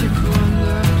prossimo secondo?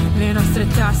 Le nostre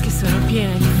tasche sono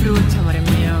piene di frutta, amore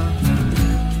mio.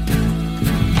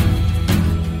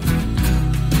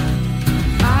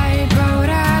 Hai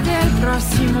paura del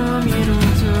prossimo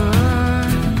minuto?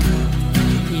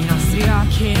 I nostri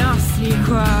occhi, i nostri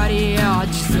cuori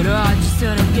oggi, solo oggi,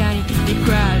 sono pieni di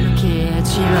quello che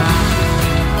ci va.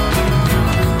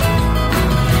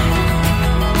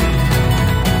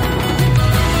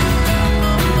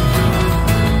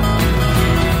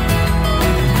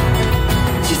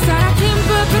 Ci sarà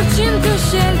tempo per 100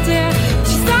 scelte,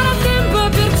 ci sarà tempo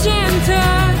per 100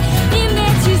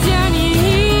 indecisioni.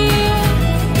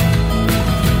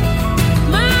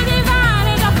 Ma ne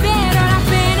vale davvero la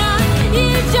pena,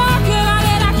 il gioco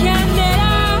vale la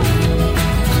candela.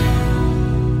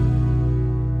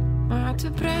 Ma tu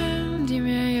prendi i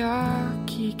miei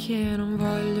occhi che non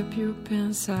voglio più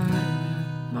pensare.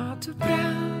 Ma tu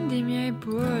prendi i miei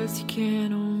polsi che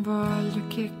non voglio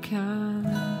che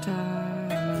cantare.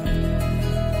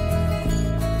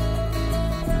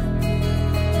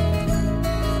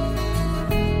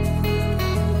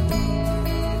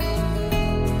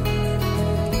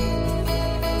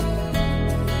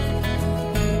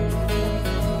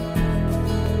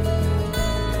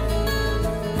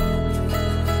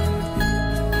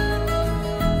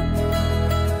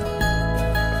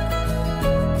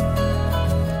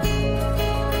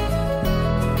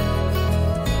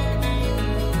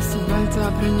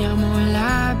 Stavolta prendiamo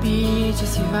la bici e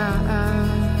si va,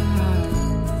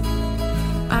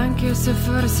 anche se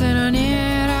forse non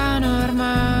era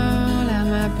normale. A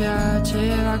me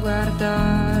piaceva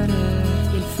guardare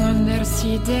il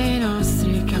fondersi dei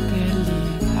nostri capelli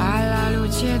alla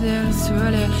luce del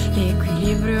sole,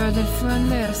 l'equilibrio del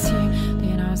fondersi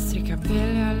dei nostri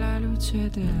capelli alla luce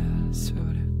del sole.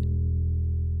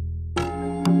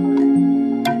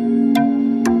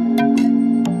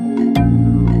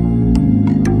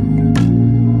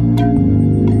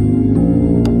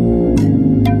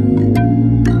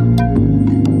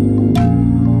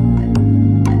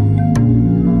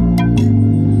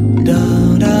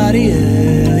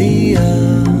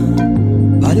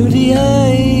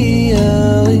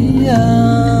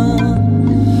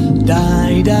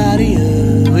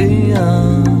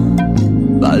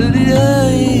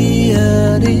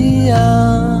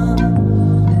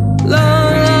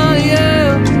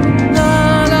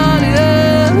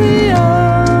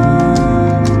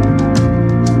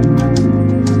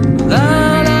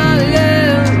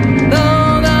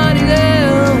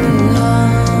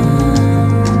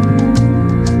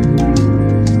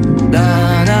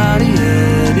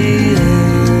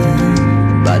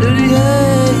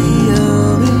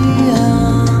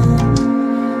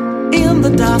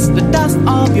 The dust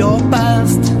of your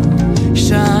past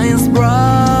shines brightly.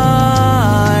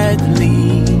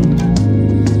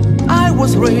 I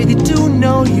was ready to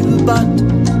know you, but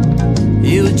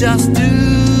you just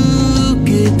took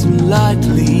it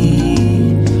lightly.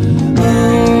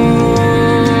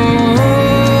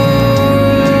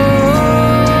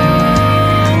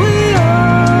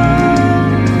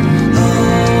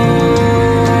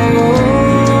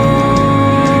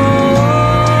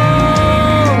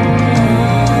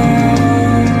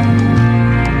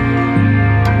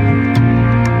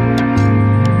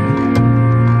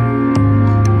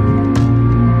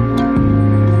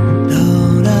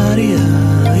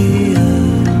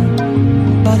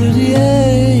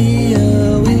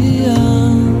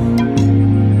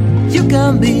 You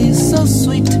can be so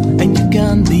sweet and you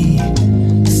can be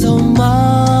so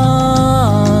mighty,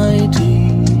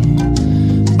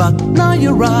 but now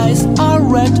your eyes are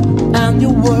red and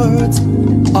your words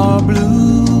are blue.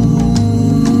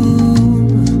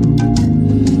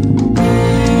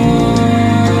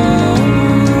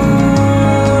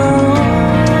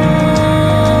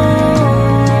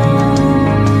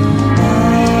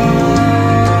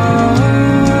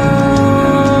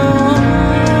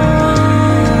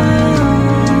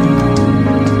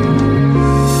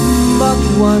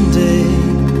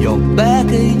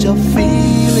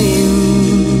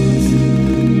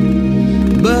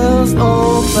 was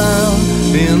all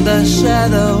found in the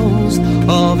shadows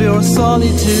of your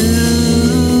solitude,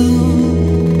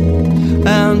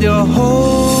 and your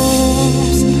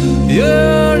hopes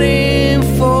yearning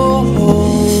for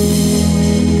home,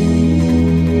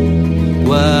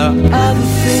 where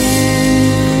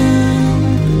everything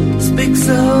speaks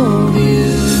of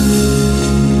you,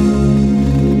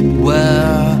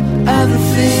 where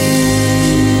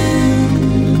everything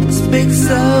speaks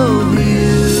of you,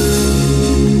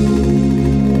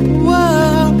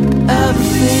 where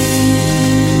everything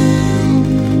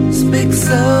speaks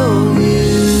of you,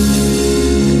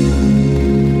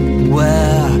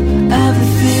 where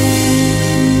everything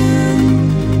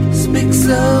speaks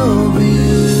of you.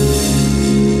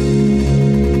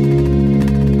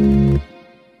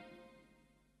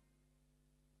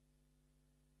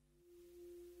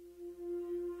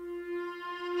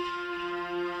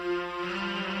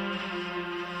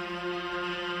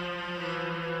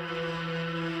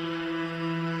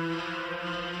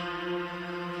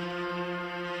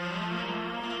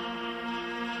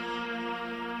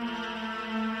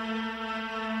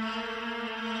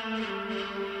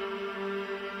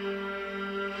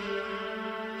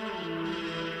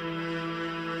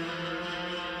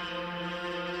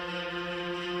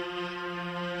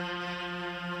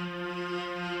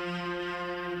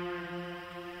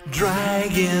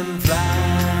 Dragonfly,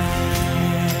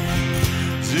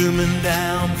 zooming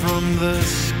down from the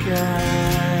sky.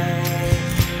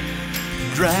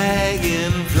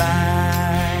 Dragonfly,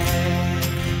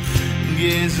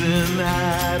 gazing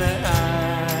eye to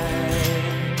eye.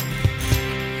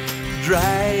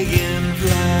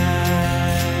 Dragonfly,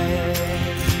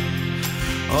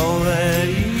 all that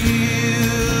you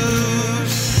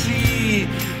see,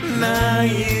 now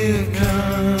you come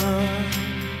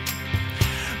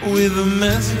with a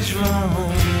message from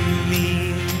me.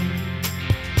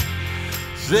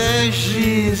 Say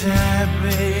she's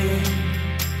happy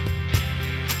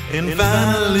and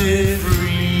finally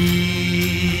free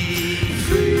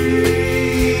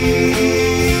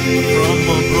from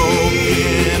a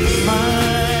broken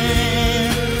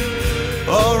mind,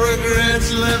 all regrets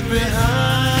left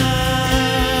behind,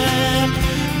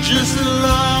 just a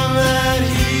love that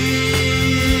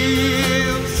heals,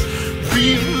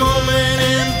 brief moment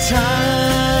in time,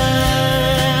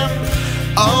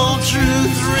 all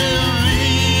truth revealed,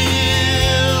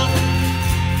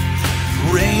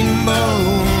 rainbow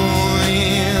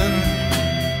in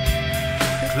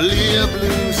clear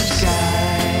blue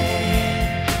sky,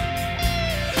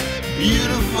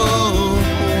 beautiful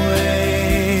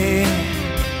way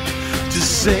to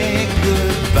say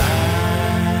goodbye,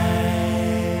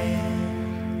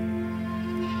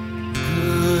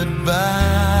 goodbye.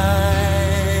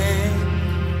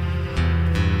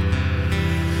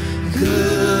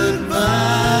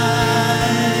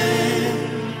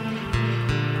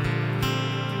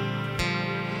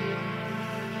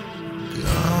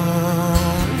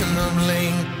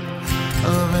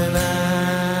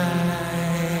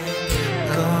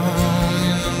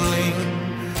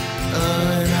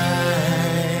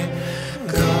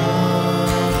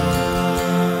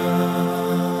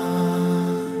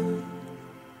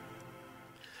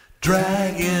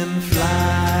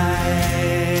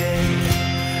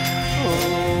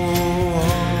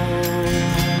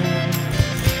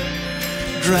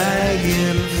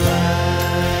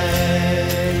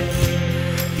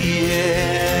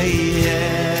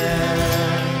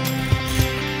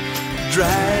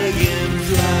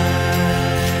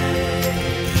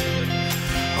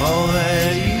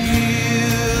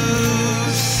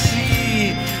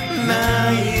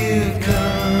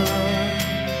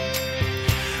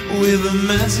 With a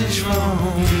message from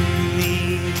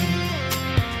me,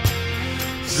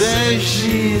 say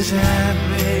she's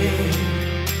happy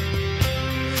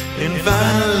and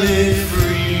finally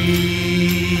free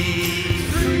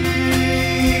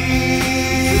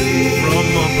from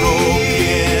a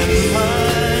broken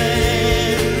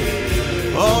mind,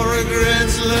 all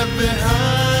regrets left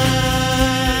behind,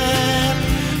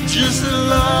 just a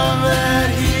love that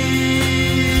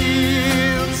heals,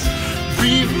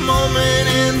 brief moment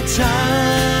in time,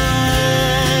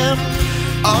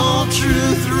 all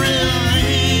truth revealed,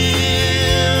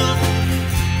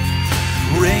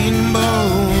 rainbow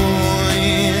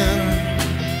in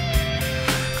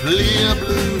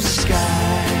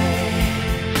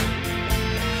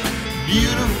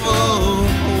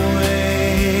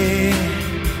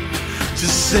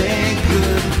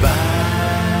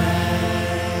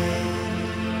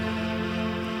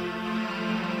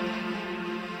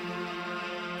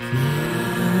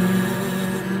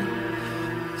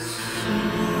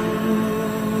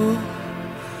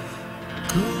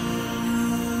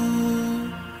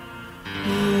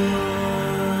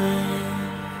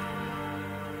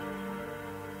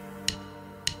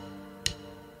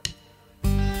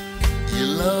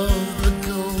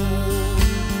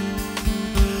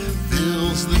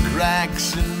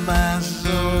my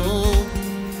soul.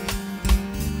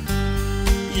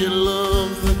 You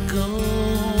love the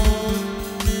cold,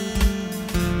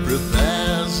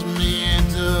 prepares me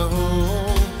to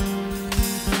hold,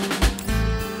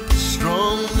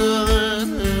 stronger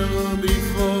than ever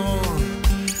before.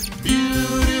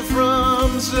 Beauty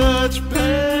from such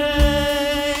pain.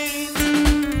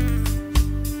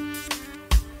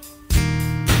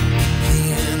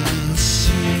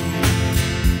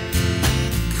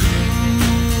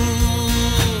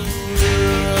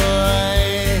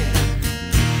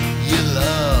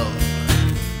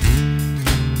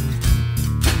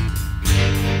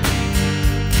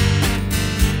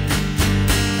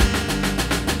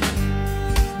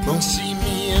 Don't see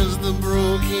me as the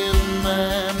broken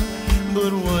man,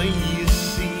 but what you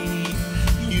see,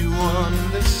 you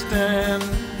understand.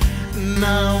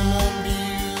 Now more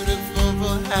beautiful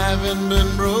for having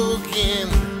been broken.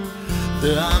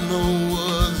 There are no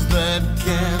words that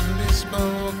can be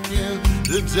spoken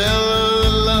to tell her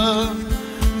love,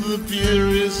 the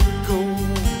purest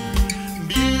gold.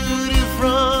 Beauty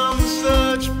from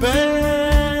such pain.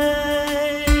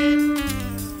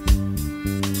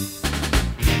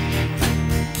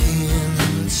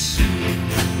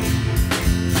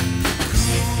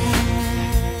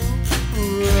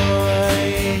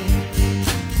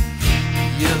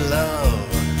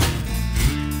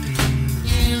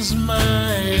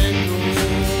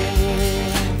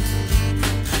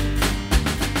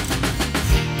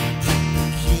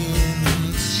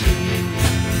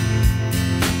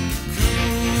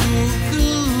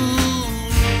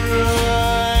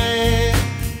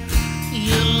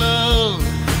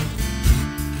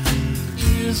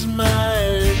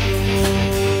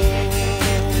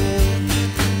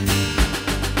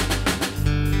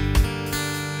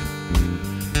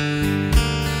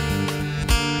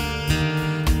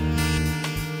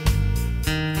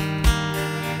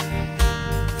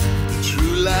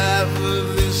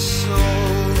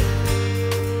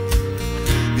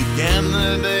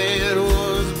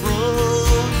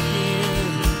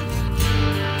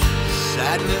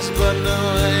 But no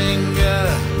anger,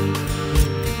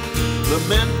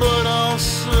 lament, but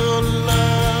also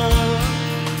love.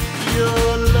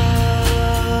 Your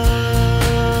love,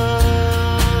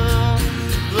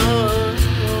 the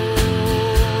hope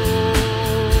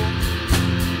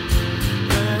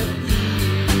that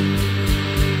heals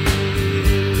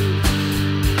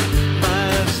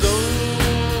my soul.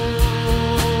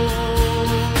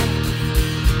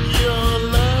 Your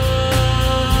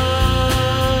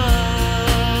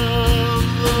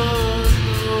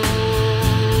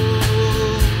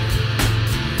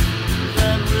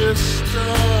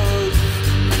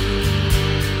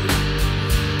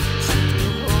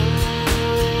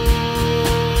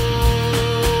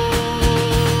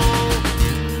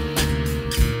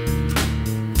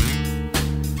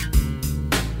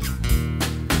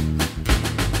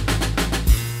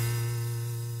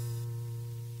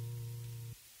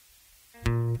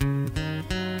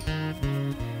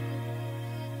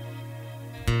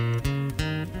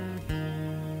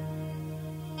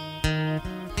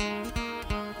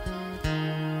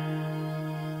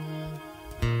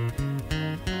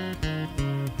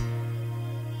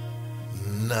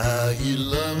now you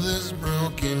love this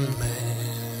broken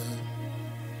man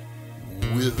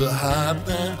with a heart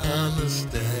that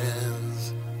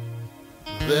understands.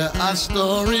 There are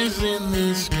stories in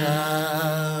these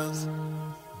skies,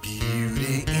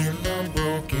 beauty in the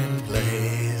broken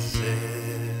places,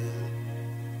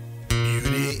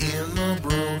 beauty in the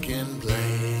broken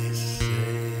places.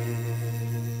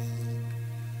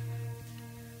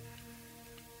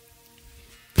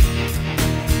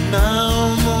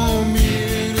 Now more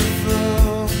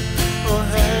beautiful for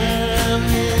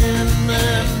having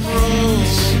been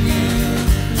broken.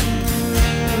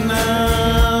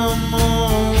 Now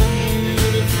more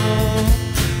beautiful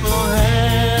for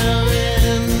having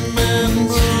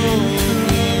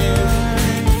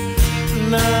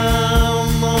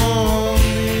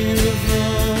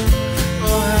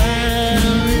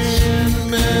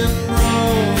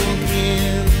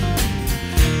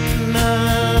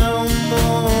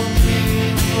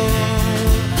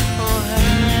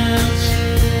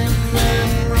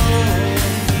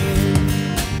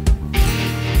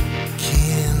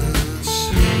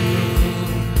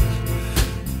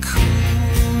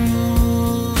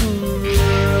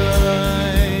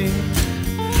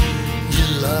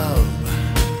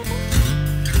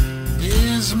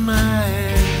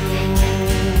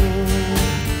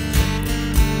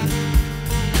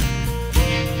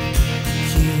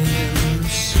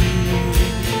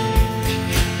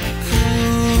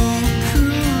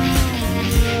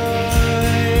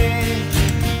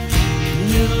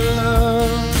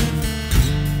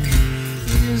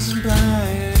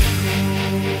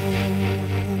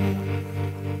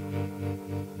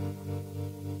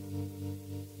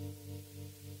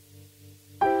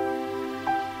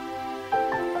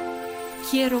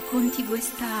Quiero contigo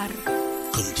estar.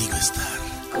 Contigo estar.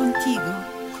 Contigo,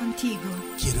 contigo.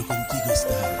 Quiero contigo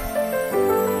estar.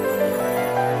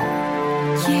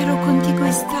 Quiero contigo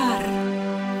estar.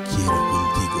 Quiero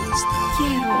contigo estar.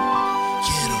 Quiero.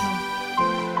 Quiero.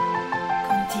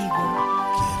 Contigo.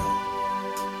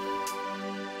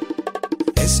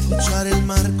 Escuchar el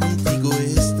mar contigo,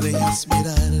 estrellas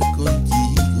mirar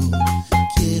contigo.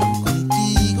 Quiero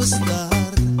contigo estar.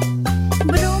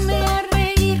 Bromear,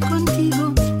 reír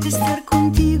contigo, estar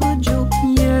contigo, yo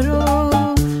quiero.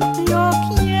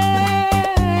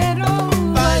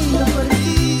 Bailo por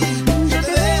ti, yo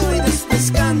te veo y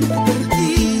después canto por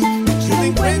ti. Yo te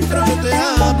encuentro, yo te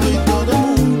hablo y todo el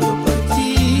mundo por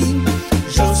ti.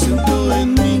 Yo siento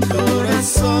en mi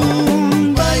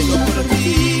corazón. Bailo por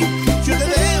ti, yo te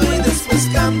veo y después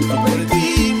canto por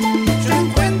ti. Yo te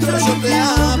encuentro, yo te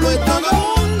hablo y todo el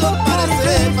mundo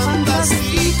parece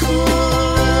fantástico.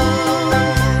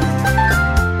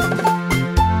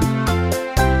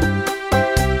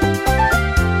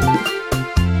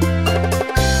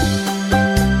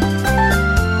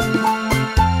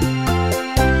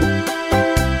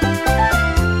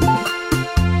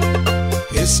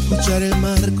 Escuchar el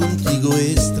mar contigo,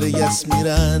 estrellas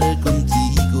mirar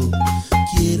contigo.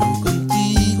 Quiero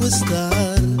contigo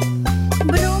estar.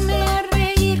 Bromear,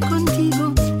 reír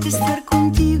contigo, estar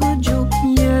contigo, yo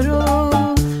quiero.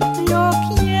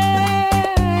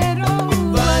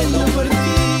 Bailo por ti,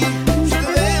 yo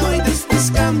te veo y después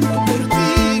canto por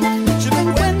ti. Yo te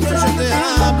encuentro, yo te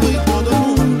hablo y todo el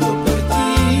mundo por ti.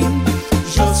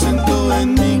 Yo siento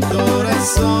en mi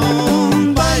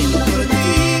corazón. Bailo por ti,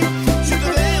 yo te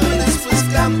veo y después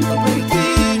canto por ti.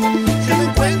 Yo te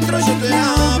encuentro, yo te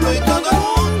hablo y todo el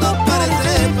mundo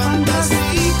parece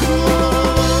fantástico.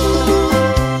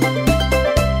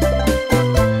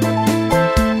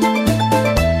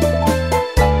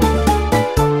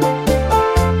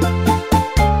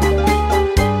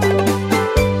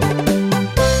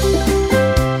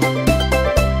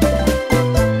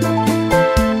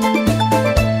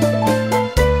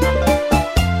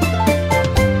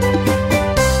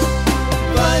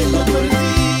 Bailo por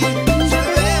ti, yo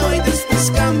te veo y después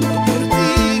canto por ti.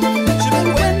 Yo te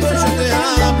encuentro, yo te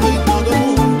hablo y todo el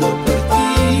mundo por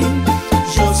ti.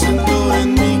 Yo siento en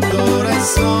mi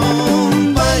corazón.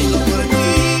 Bailo por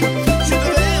ti, yo te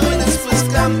veo y después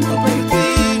canto por ti.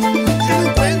 Yo te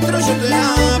encuentro, yo te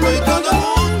hablo y todo el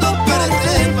mundo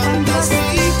parece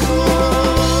fantástico.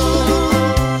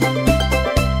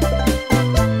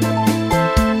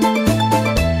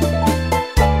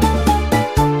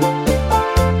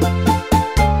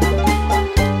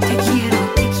 Te quiero,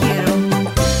 te quiero.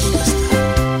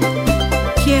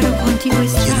 Quiero contigo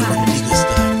estar.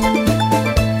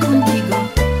 Contigo,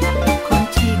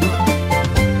 contigo.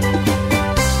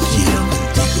 Quiero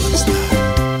contigo estar.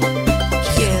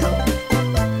 Quiero.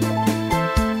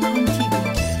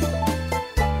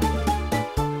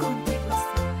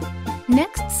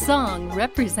 Next song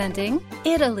representing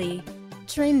Italy.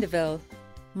 Traindeville.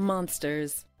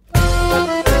 Monsters.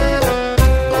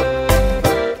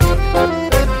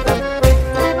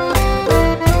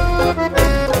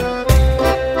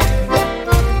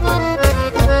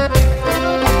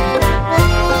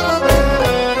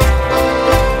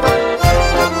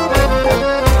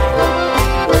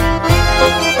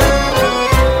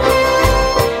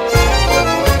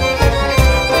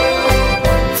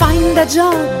 Find a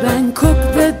job and cook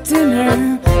the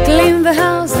dinner, clean the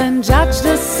house and judge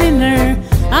the sinner.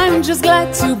 I'm just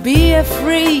glad to be a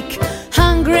freak,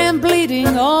 hungry and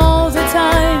bleeding all the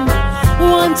time.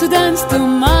 Want to dance to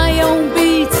my own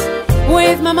beat,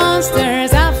 with my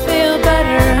monsters I feel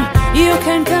better. You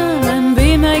can come and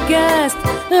be my guest,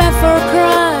 laugh or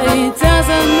cry, it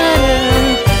doesn't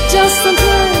matter. Just don't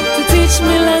try to teach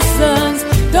me lessons,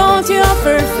 don't you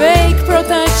offer fake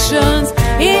protections.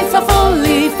 If I fall,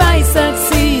 if I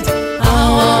succeed,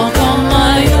 I'll walk on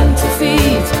my own 2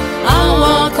 feet. I'll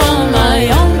walk on my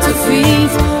own 2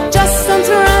 feet. Just don't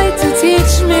try to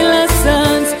teach me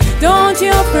lessons, don't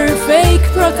you offer fake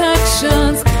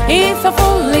protections. If I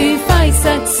fall, if I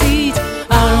succeed,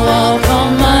 I'll walk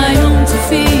on my own 2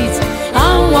 feet.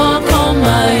 I'll walk on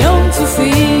my own 2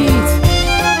 feet.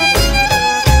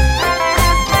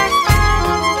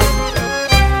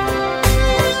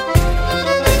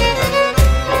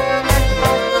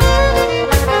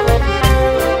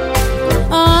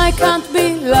 I can't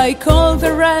be like all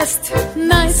the rest,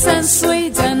 nice and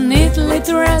sweet and neatly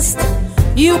dressed.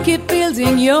 You keep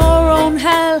building your own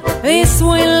hell, this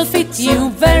will fit you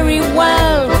very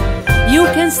well. You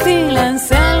can steal and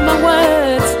sell my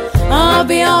words, I'll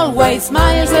be always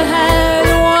miles ahead.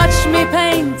 Watch me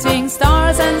painting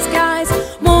stars and skies,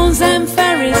 moons and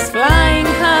fairies flying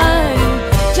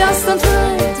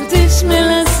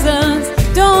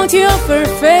offer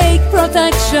fake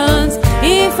protections.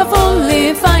 If I fall,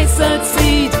 if I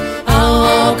succeed, I'll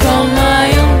walk on my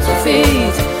own 2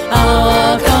 feet. I'll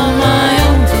walk on my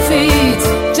own 2 feet.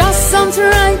 Just don't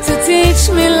try to teach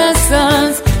me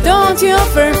lessons. Don't you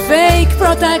offer fake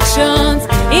protections.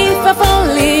 If I fall,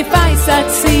 if I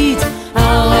succeed,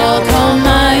 I'll walk on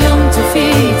my own 2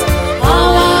 feet.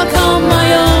 I'll walk on my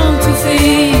own 2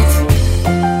 feet.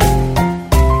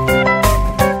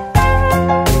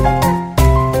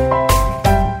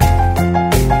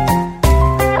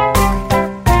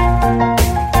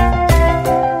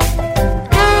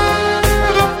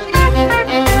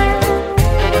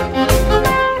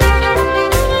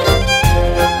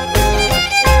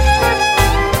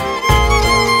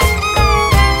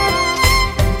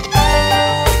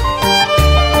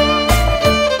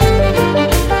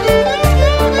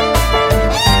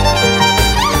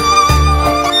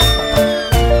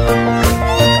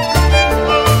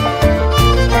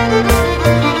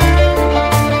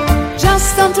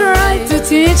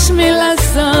 Teach me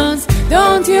lessons.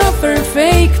 Don't you offer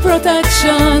fake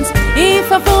protections. If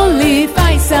I fall, if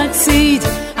I succeed,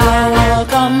 I'll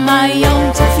walk on my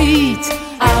own 2 feet.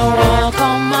 I'll walk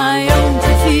on my own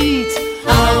 2 feet.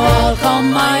 I'll walk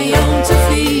on my own 2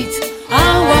 feet.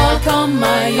 I'll walk on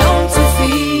my own 2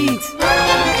 feet.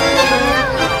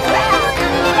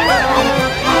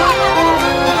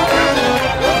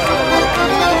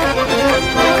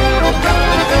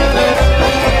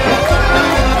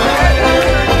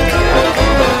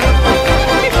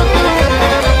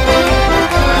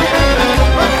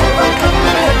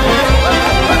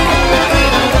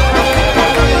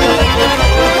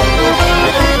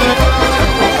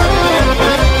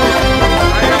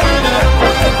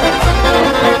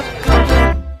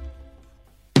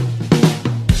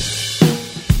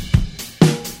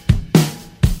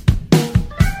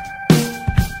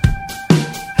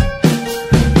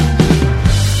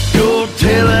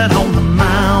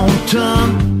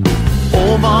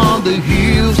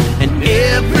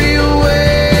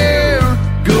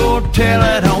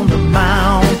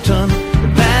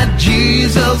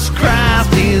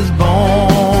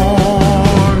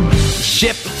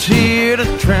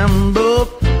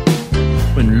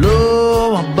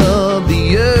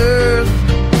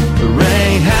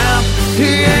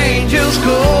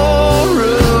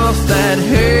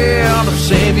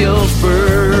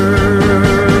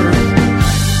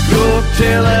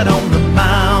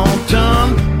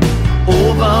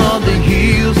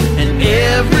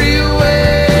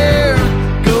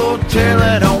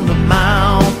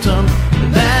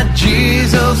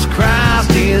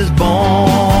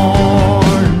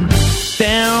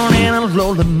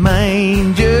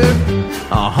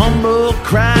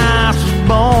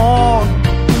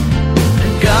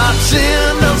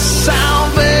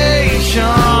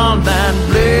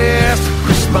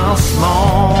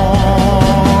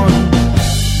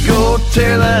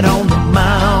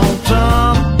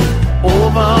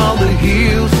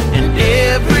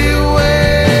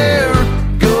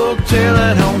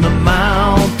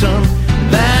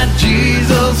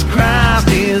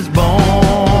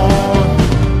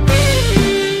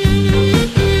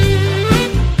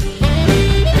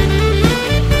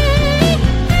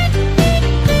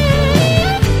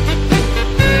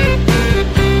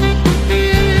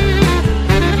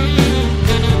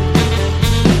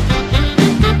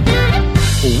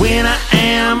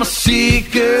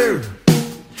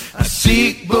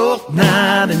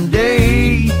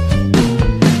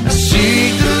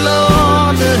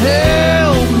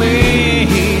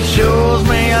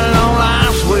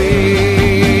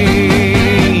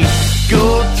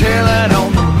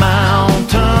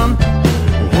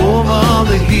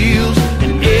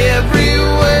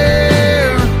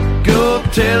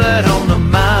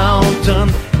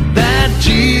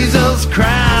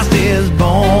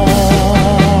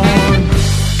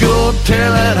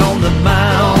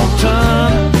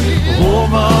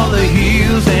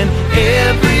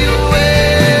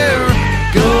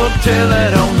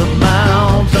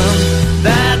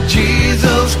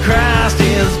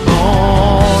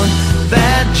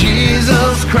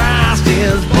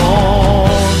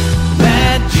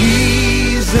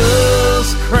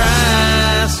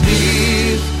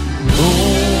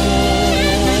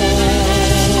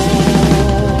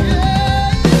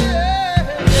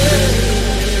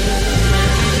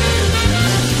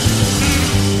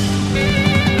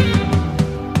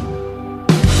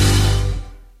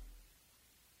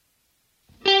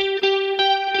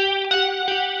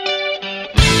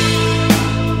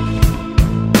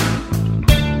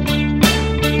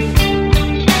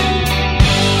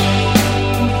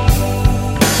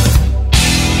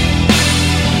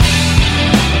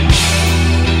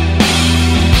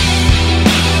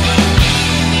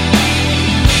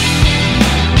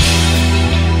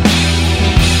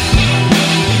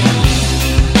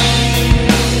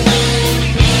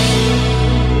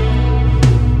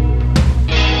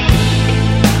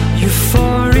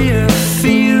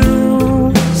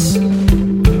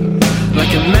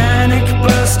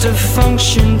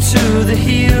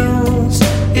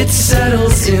 it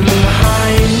settles in the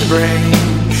hindbrain.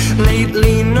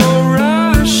 Lately no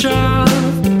rush of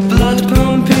blood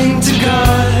pumping to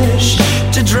gush,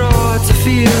 to draw, to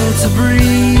feel, to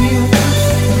breathe.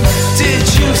 Did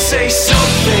you say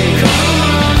something? Come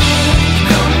on,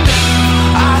 come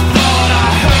down. I thought I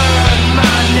heard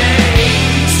my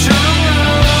name. Strung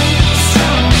out,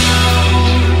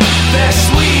 their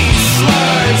sweet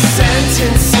slurred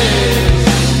sentences.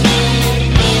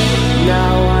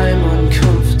 Now I'm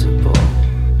uncomfortable.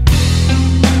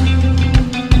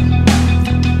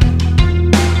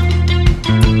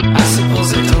 I suppose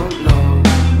I don't know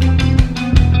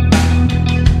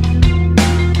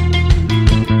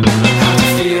how to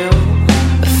feel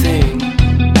a thing.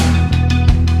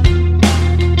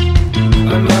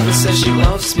 My mother says she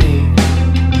loves me.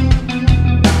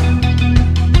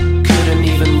 Couldn't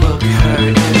even look her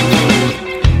in the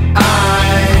eye.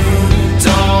 I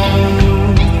don't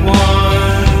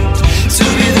want to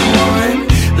be the one.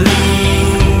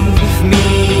 Leave me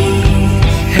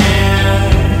here,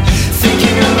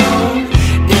 thinking alone.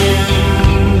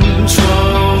 Introverts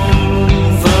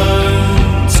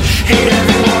hate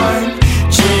everyone.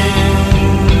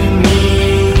 Jimmy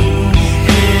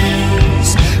is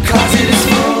closet is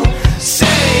full.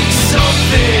 Say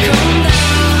something.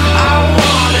 I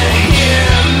wanna hear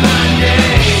my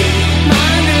name.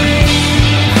 My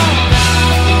name.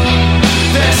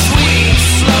 Their sweet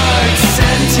slurred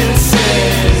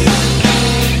sentences.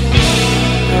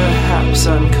 Perhaps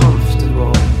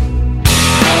uncomfortable.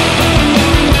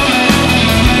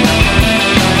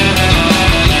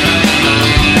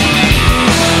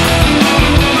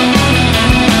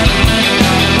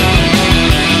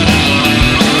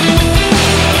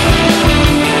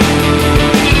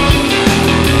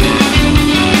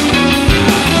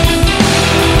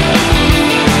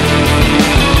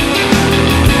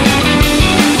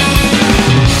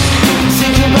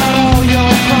 Think about all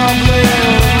your problems.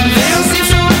 They don't seem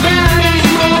so bad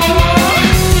anymore.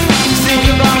 Think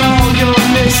about all your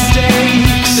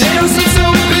mistakes. They don't seem so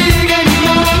big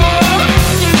anymore.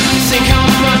 Think how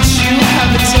much you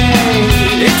have a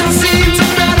day. It don't seem to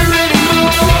matter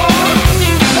anymore.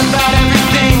 About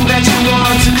everything that you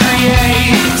want to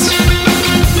create.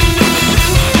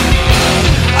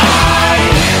 I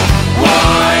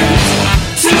want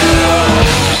to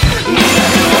meet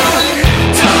everyone.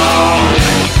 Don't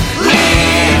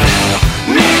leave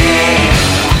me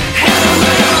here on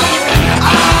my own.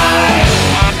 I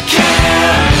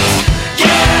can't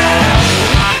get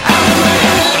out of my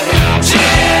head.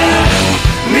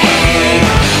 Jimmy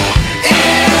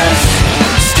is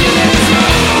still in his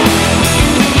room.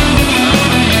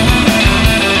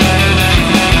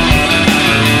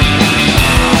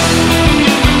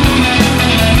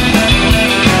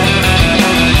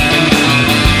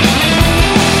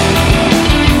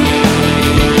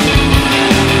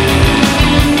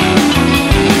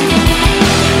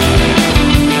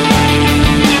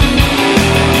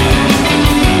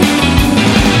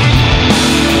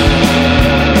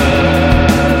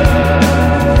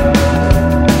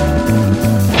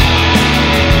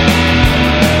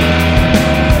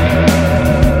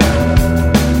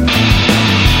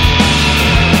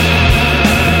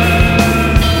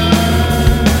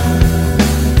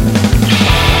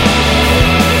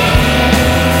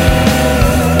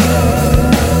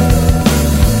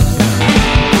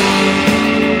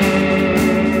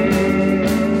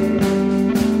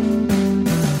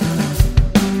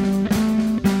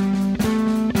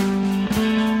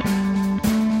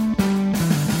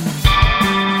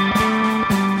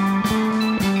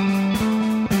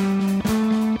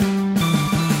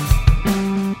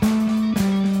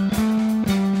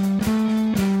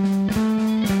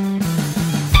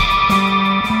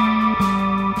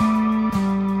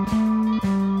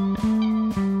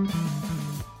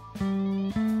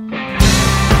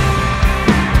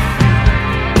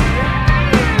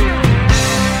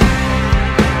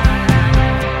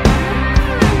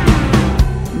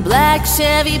 Black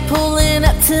Chevy pulling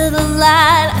up to the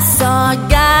light. I saw a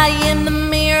guy in the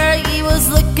mirror, he was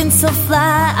looking so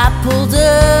fly. I pulled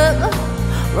up,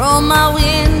 rolled my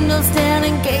windows down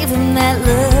and gave him that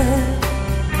look.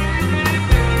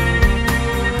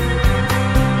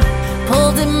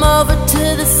 Pulled him over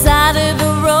to the side of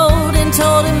the road and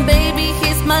told him, baby,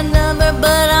 here's my number,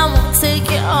 but I won't take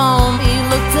you home. He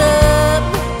looked up,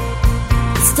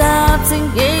 stopped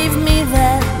and gave me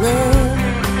that look.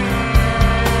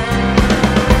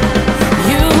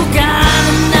 You got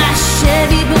a nice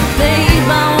Chevy, but babe,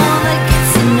 I wanna get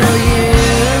to know you.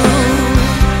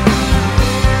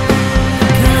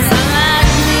 'Cause I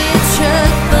like me a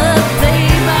truck, but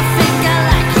babe, I think I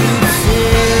like you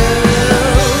too.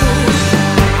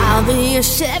 I'll be your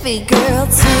Chevy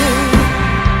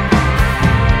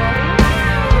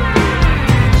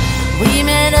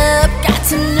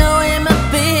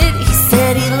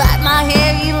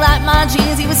up my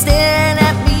jeans, he was staring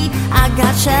at me. I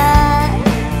got shy,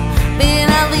 then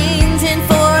I leaned in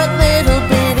for a little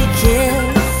bitty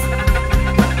kiss.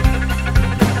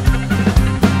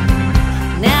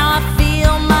 Now I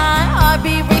feel my heart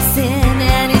be racing,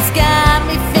 and he's got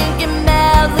me thinking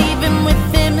about leaving with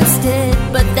him instead.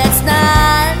 But that's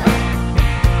not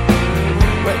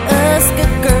what us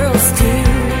good girls do.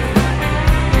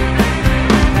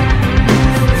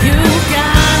 You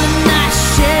got a nice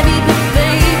Chevy, but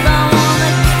babe, I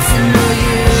wanna get to know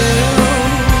you.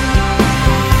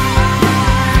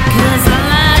 'Cause I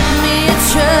like me a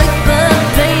truck, but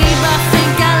babe, I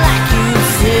think I like you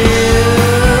too.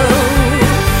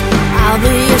 I'll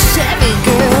be a Chevy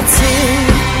girl too.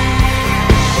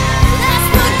 That's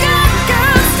what good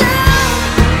girls do.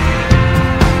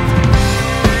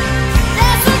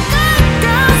 That's what good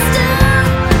girls do.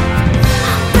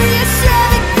 I'll be a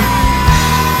Chevy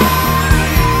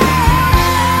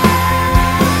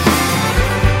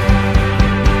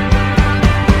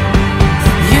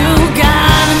You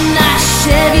got a nice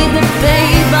Chevy, but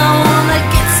babe, I wanna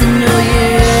get to know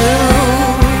you.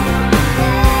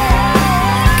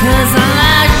 'Cause I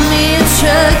like me a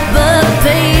truck, but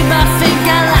babe, I think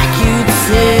I like you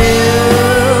too.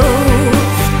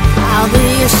 I'll be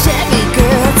a Chevy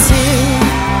girl too.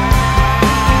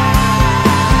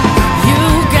 You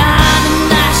got a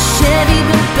nice Chevy,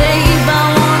 but babe, I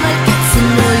wanna get to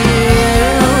know you.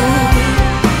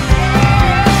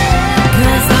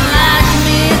 'Cause I like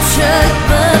me a truck,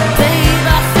 but babe,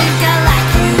 I think I like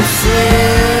you too.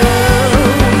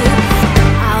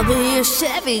 I'll be a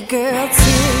Chevy girl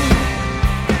too.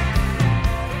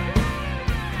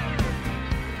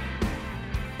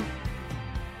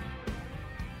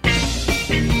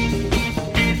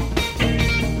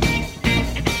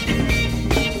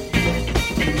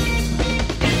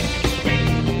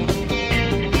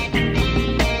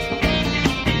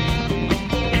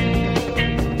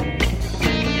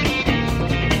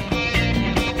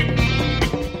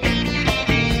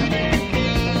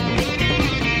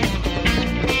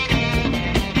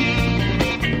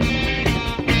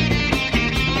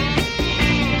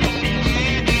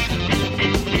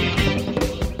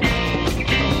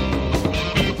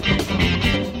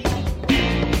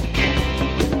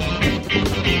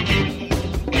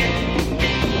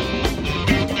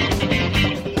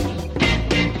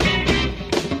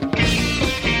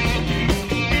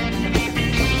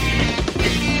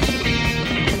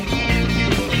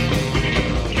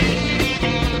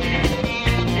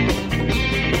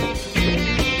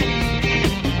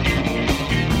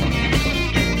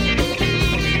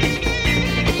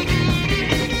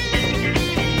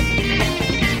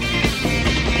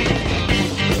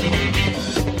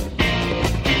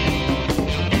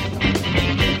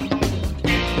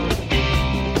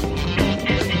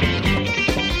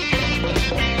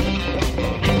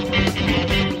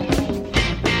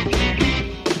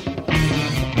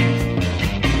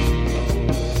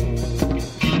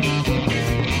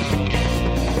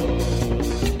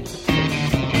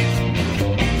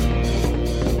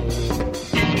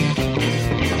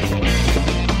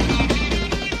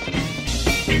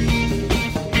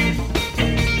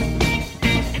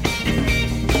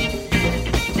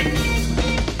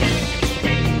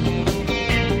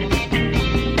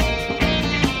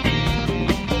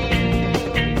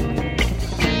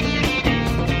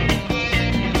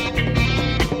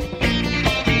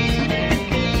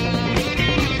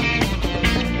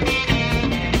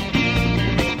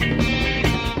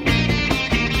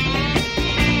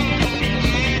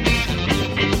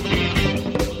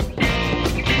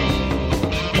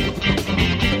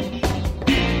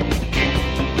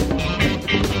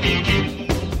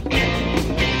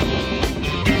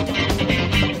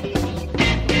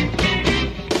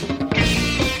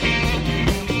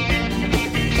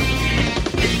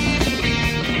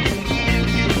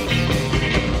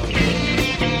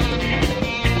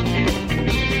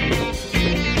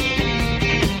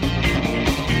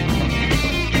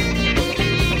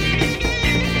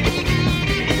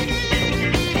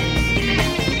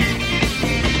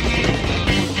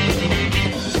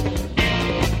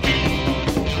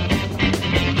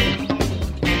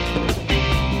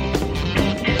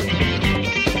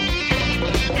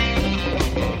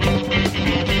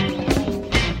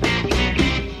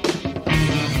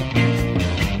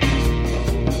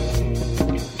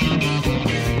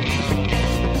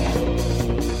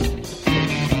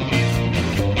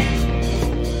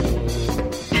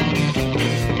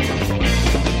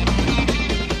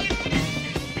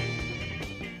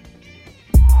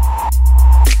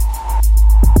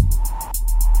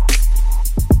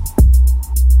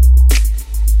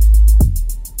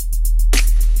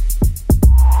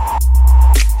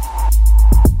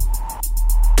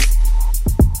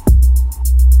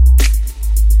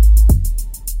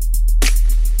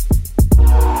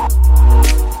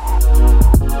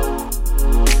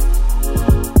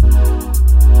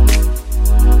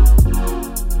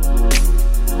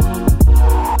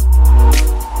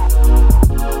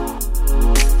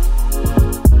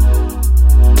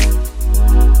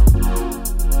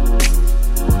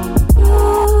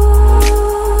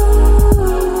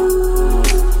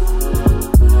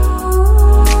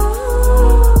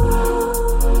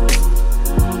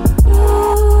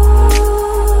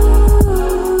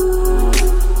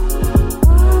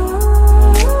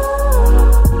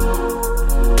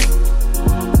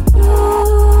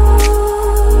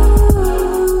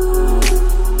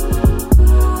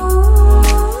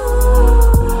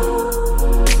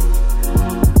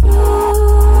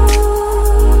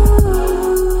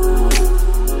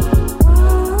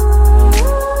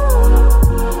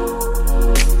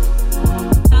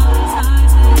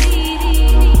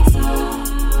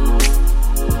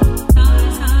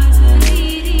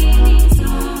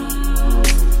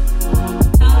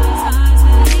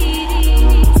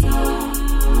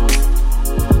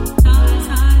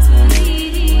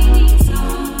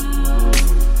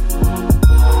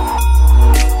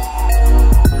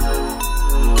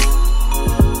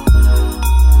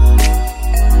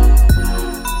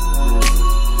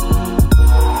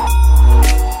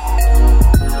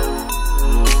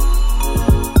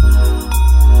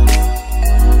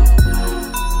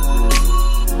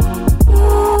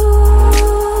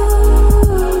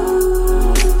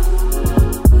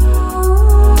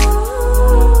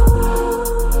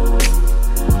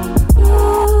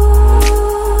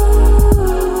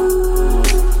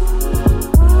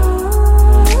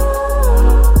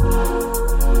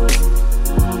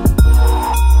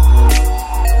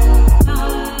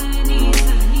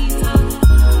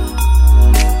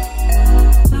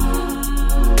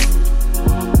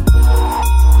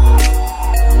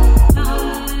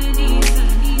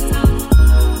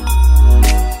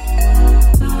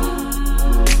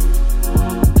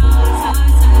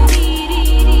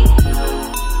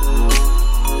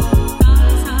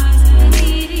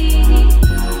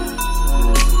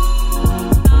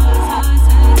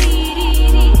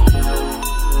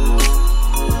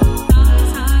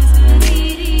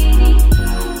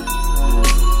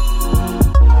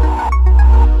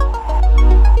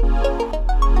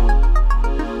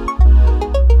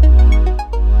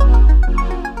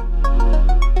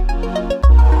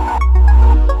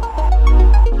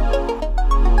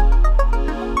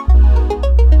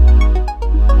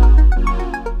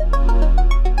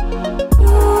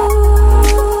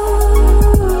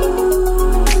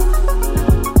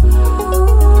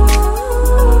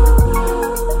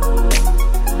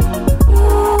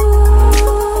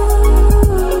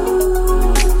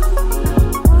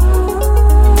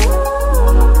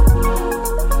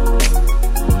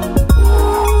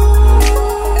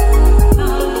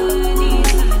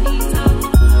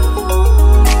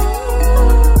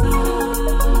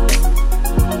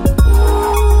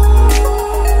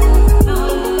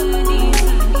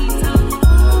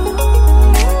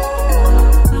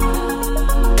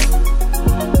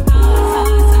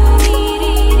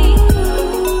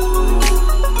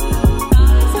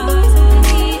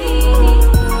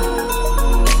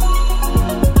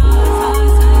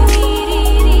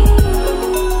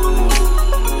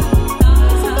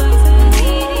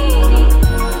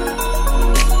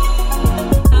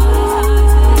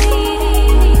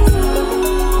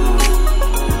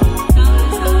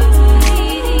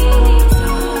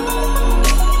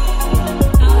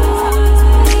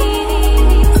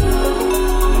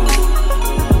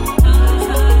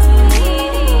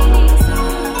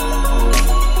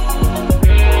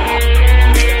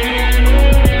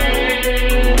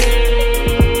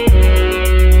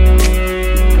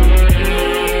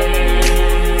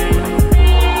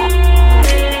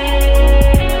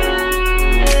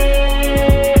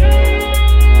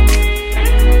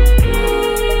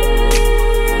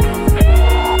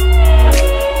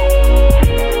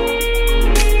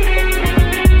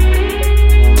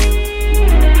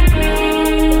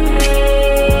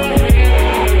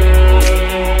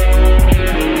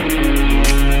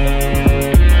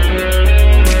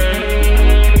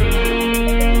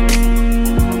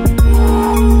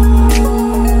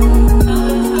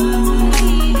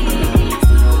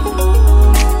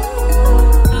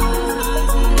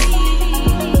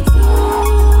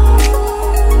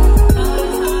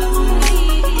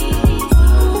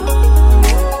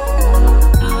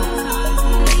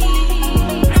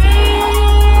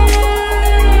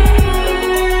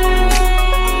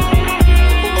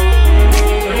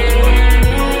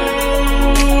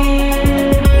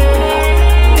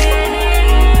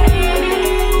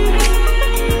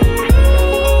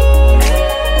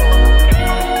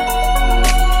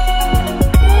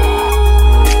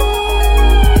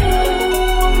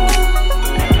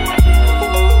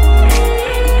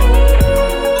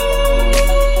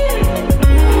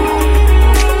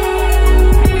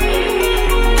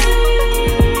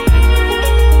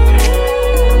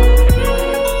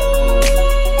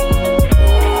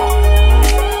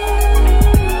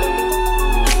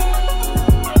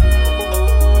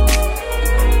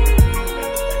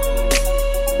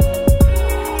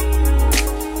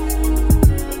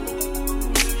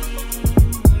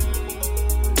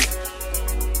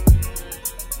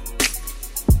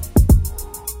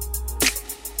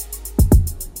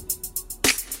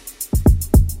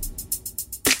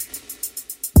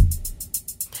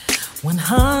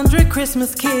 100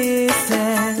 Christmas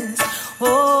kisses.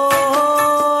 Oh,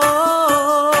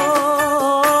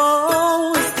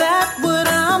 is that what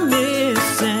I'm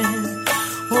missing?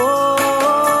 Oh,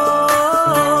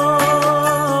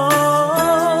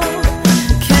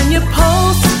 can you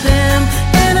post them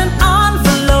in an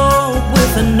envelope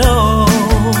with a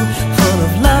note full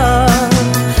of love?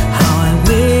 How I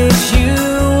wish you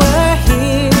were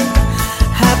here.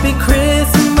 Happy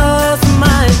Christmas,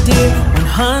 my dear.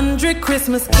 100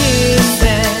 Christmas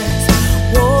kisses.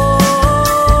 Whoa.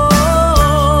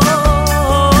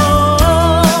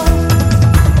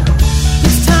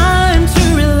 It's time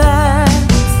to relax.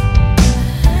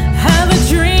 Have a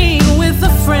drink with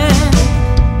a friend.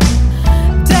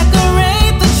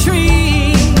 Decorate the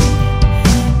tree.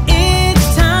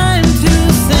 It's time to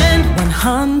send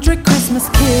 100 Christmas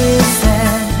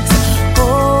kisses.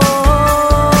 Oh,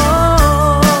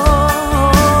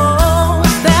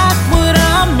 is that what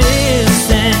I'm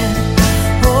missing?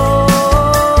 Oh,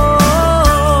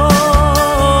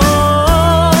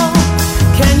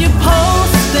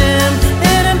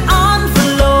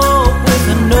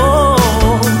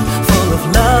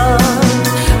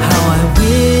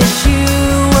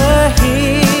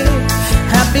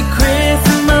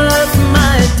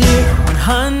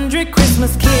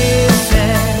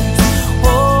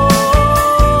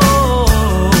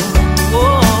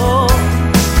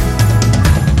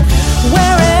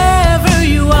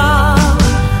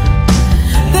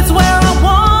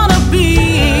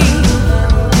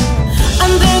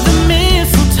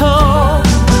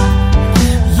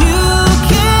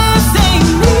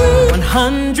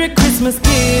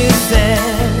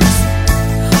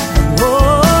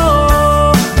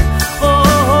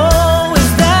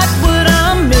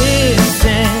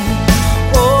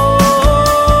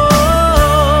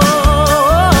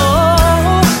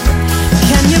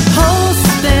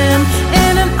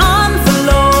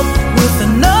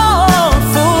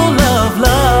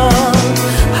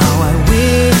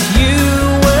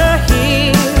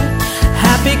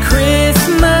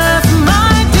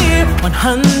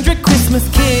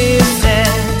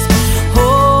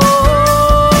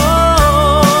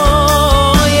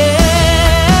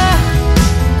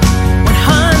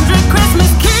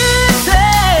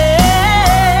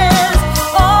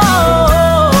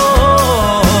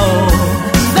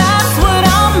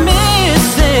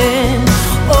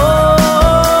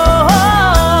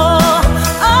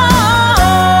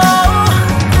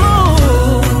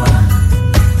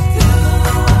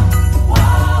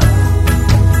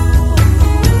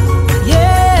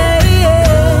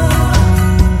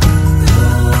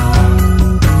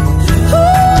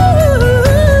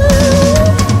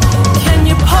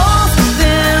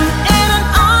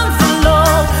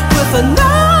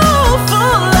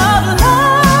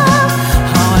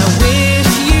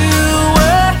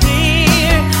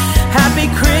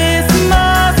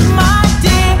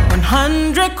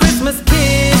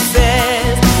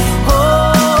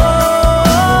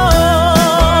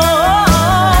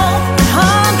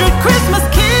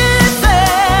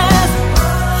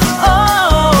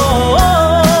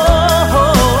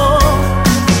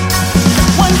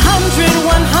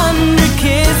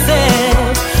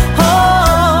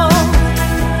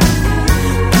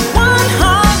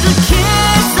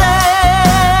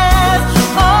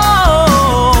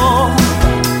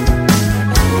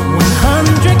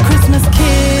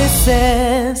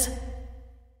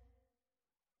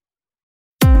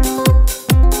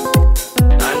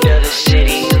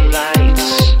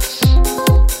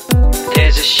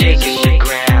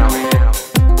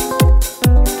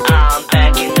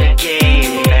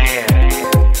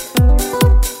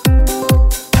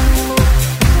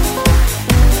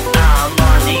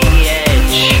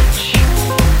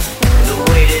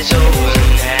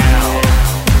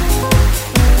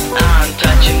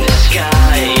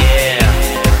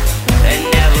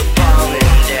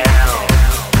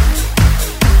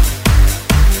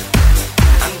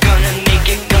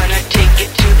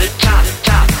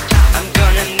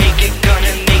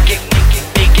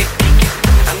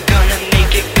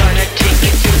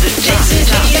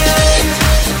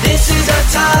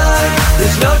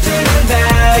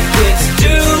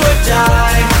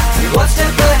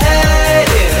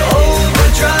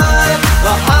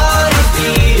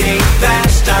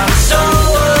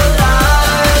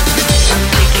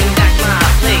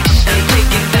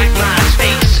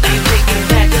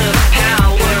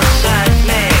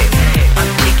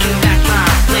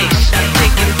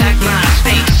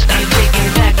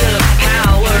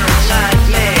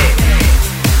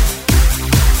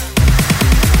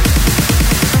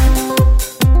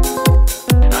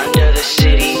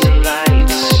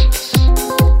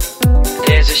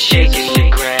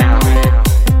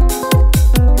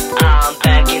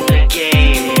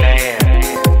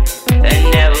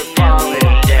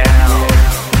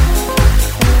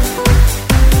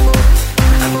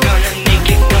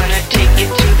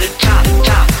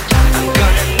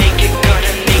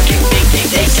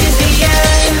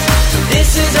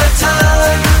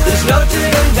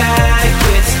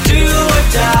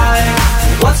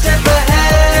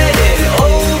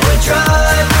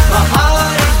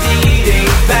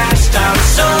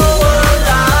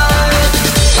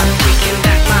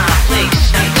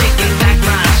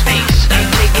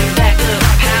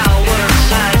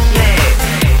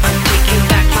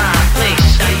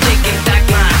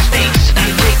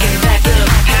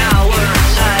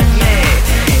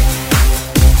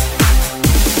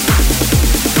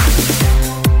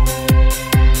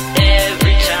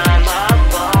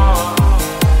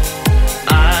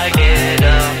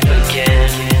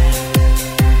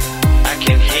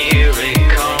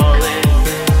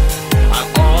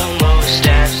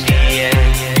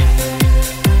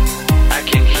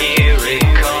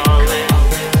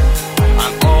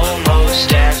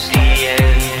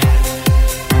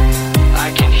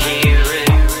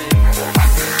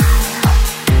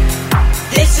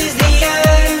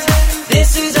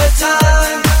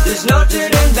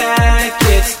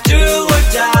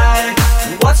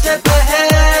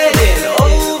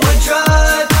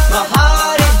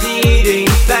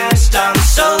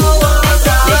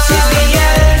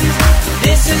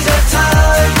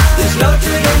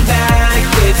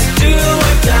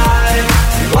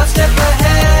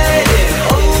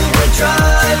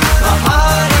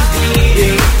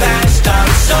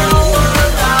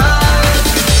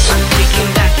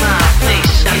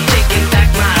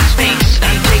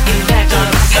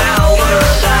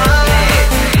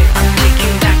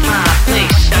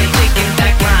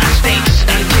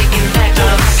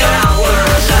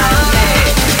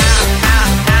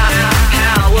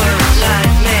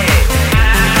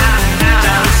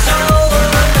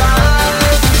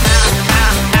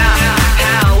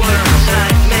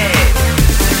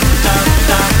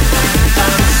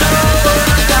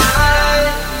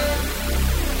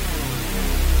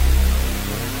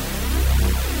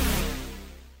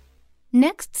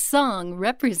 next song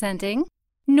representing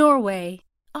Norway,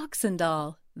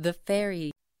 Oxendal, the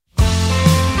Fairy.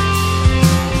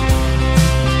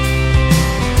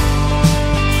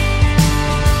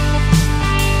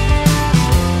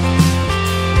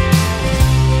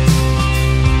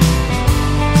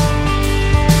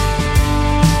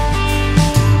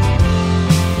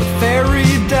 The fairy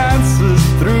dances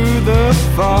through the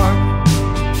fog.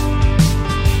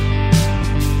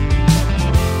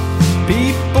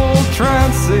 People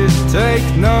trances take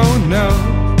no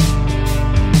note.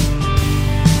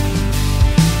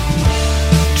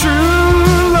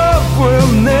 True love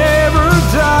will never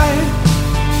die.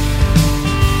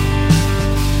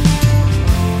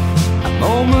 A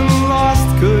moment lost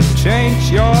could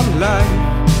change your life.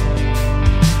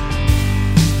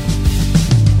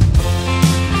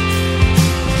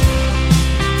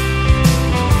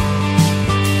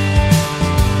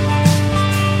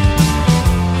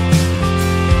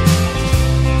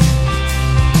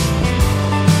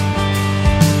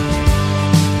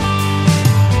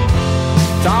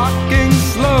 Talking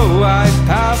slow, I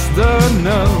pass the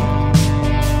note.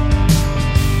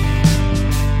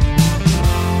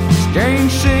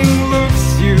 Exchanging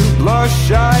looks, you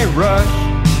blush, I rush.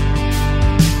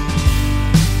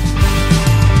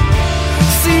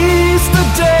 Seize the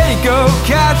day, go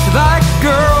catch that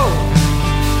girl.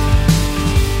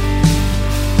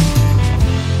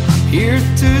 I'm here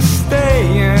to stay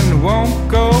and won't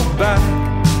go back.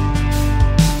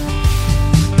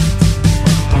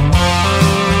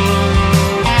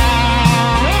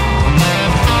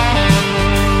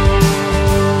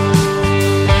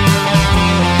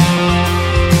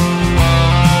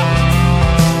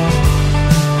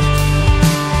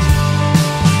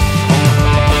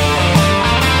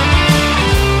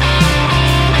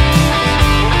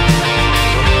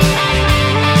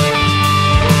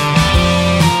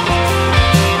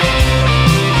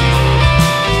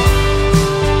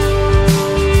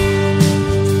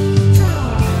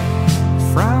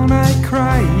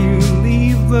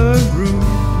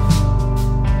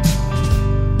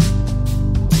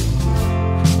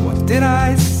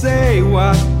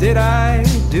 What did I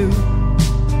do?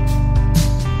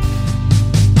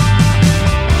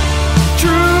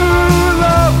 True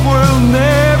love will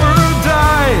never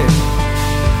die.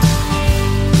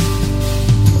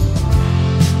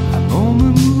 A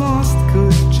moment lost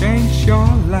could change your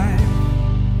life.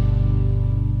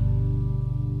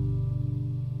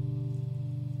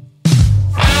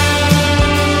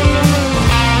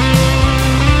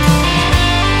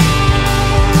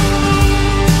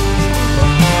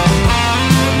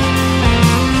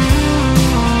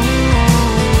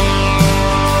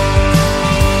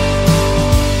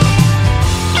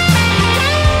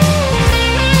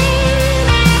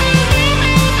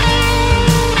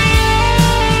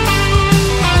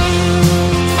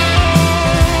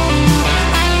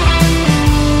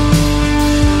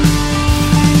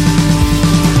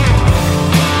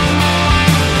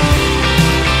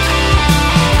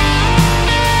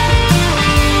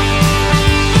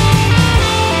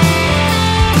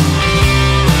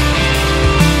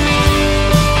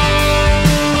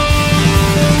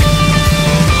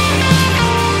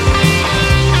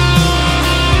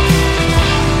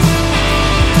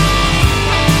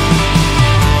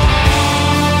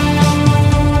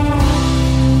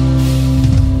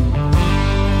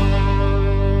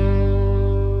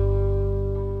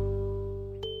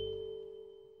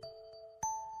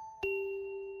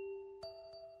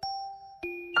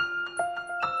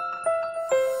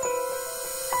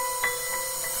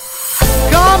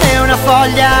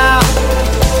 Foglia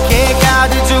che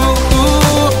cade giù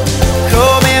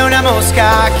come una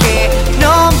mosca che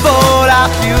non vola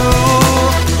più.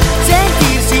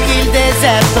 Sentirsi il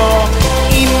deserto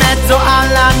in mezzo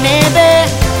alla neve,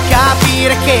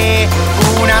 capire che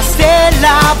una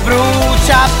stella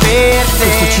brucia per te.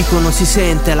 Questo ciclo non si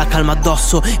sente, la calma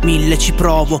addosso, 1000 ci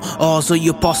provo, oso,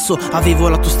 io posso. Avevo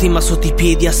l'autostima sotto i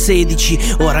piedi a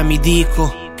 16, ora mi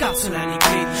dico cazzo Lenny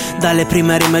Kid. Dalle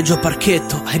prime rime giù a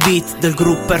parchetto, ai beat del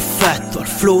gruppo perfetto, al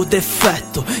flow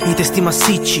d'effetto, i testi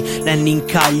massicci, Lenny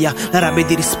incaglia, la rabbia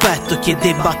di rispetto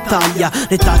chiede battaglia.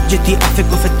 L'età GTF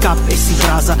con Fat Cap e si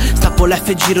brasa, stappo l'F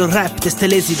e giro il rap, teste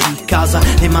lesi di casa.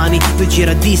 Le mani, due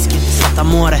giradischi, stata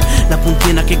amore, la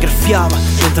puntina che graffiava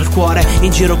dentro il cuore,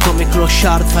 in giro come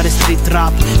clochard, fare street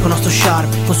rap con nostro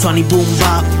sharp, con suoni boom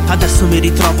bap. Adesso mi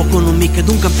ritrovo con un mic ed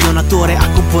un campionatore a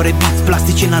comporre beats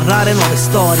plastici e narrare nuove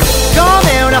storie.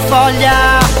 Come una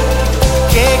foglia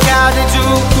che cade giù,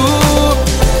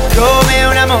 come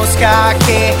una mosca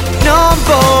che non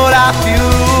vola più.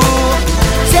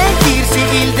 Sentirsi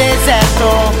il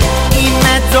deserto in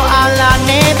mezzo alla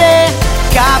neve,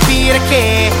 capire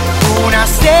che una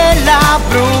stella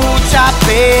brucia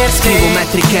per Scrivo te.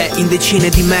 metriche in decine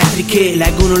di metri che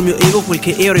leggono il mio ego, quel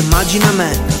che ero immagina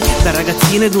me. Da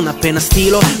ragazzina ed una penna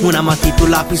stilo, una matita, un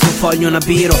lapis, un foglio, una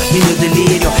biro. Il mio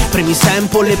delirio, premi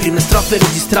sample, le prime strofe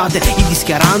registrate, i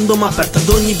dischi a random, aperta ad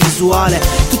ogni visuale.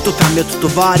 Tutto cambia, tutto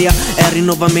varia, è il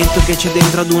rinnovamento che c'è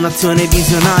dentro ad un'azione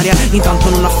visionaria. Intanto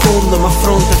non affondo, ma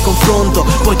affronto il confronto,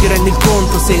 poi ti rendi il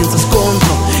conto senza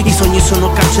sconto. I sogni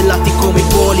sono cancellati come i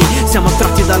voli, siamo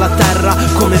attratti dalla terra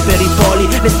come per i poli.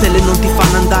 Le stelle non ti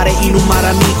fanno andare in un mare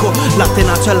amico, la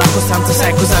tenacia e la costanza,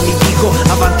 sai cosa mi dico?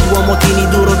 Avanti uomo, tieni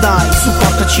duro, dai,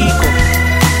 supporta Cico,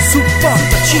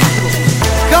 supporta Cico.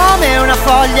 Come una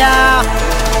foglia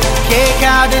che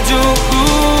cade giù,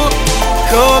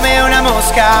 come una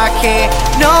mosca che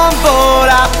non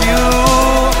vola più.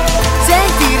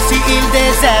 Sentirsi il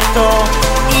deserto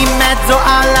in mezzo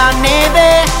alla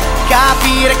neve,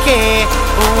 capire che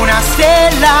una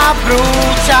stella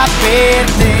brucia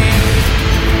per te.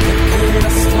 Perché la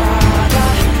strada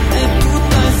è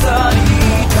tutta in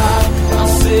salita, ma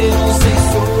se non sei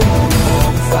solo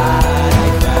non farai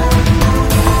bene.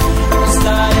 Non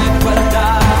stare a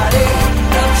guardare,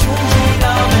 raggiungi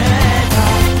la meta.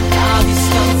 La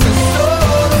distanza è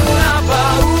solo una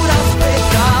paura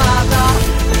aspettata.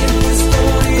 In questo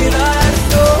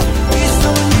universo i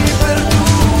sogni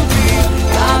perduti,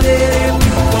 cadere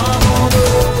più comodo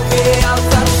che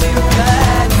alzarsi in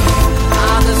piedi.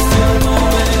 Adesso è il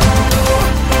momento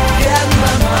che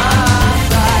dura mai,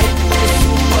 sai, che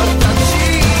supportaci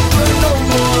per non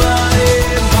volare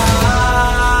mai.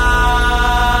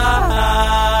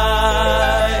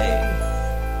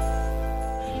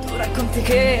 Tu racconti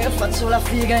che faccio la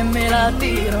figa e me la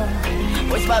tiro,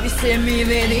 poi spavi se mi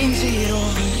vedi in giro.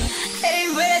 E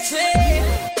invece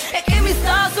è che mi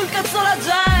sta sul cazzo la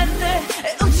gente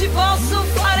e non ci posso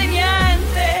fare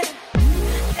niente.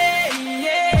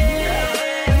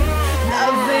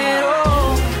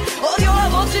 Davvero odio la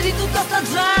voce di tutta sta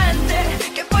gente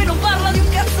che poi non parla di un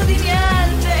cazzo di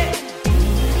niente.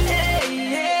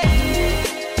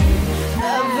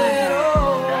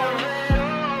 Davvero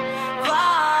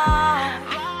va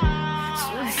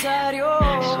sul serio.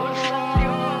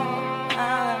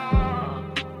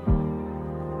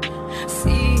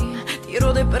 Sì, ti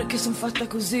rode perché son fatta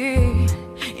così.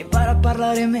 Impara a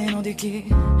parlare meno di chi,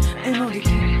 meno di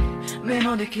chi,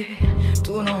 meno di chi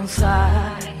tu non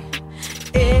sai.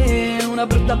 E una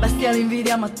brutta bestia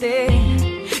l'invidia ma te,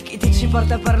 chi ti ci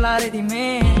porta a parlare di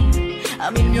me?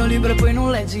 Ami il mio libro e poi non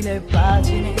leggi le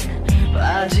pagine,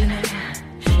 pagine.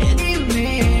 E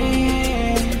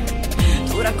dimmi,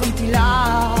 tu racconti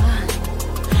la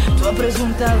tua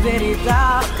presunta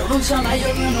verità, pronuncia meglio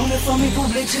il mio nome e fammi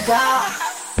pubblicità.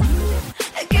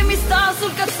 E che mi sta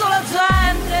sul cazzo la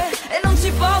gente e non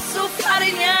ci posso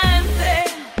fare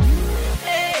niente.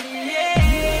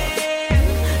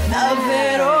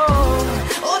 Davvero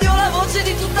odio la voce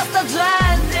di tutta sta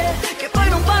gente che poi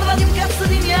non parla di un cazzo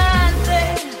di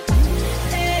niente.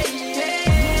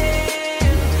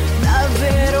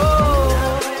 Davvero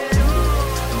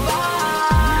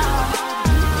va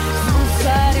sul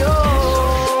serio.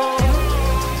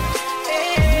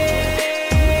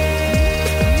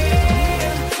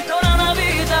 Non è una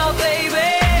vita,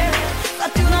 baby,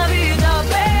 fatti una vita,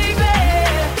 baby.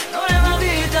 Non è una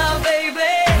vita,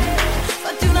 baby,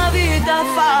 fatti una vita,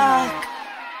 fuck.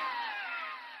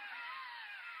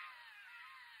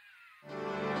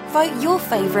 Vote your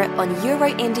favourite on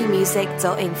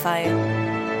euroindiemusic.info.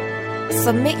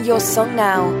 Submit your song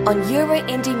now on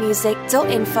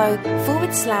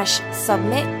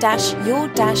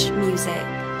euroindiemusic.info/submit-your-music.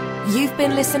 You've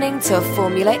been listening to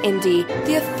Formula Indie,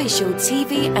 the official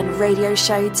TV and radio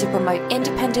show to promote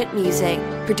independent music,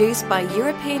 produced by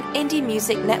European Indie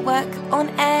Music Network, on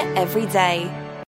air every day.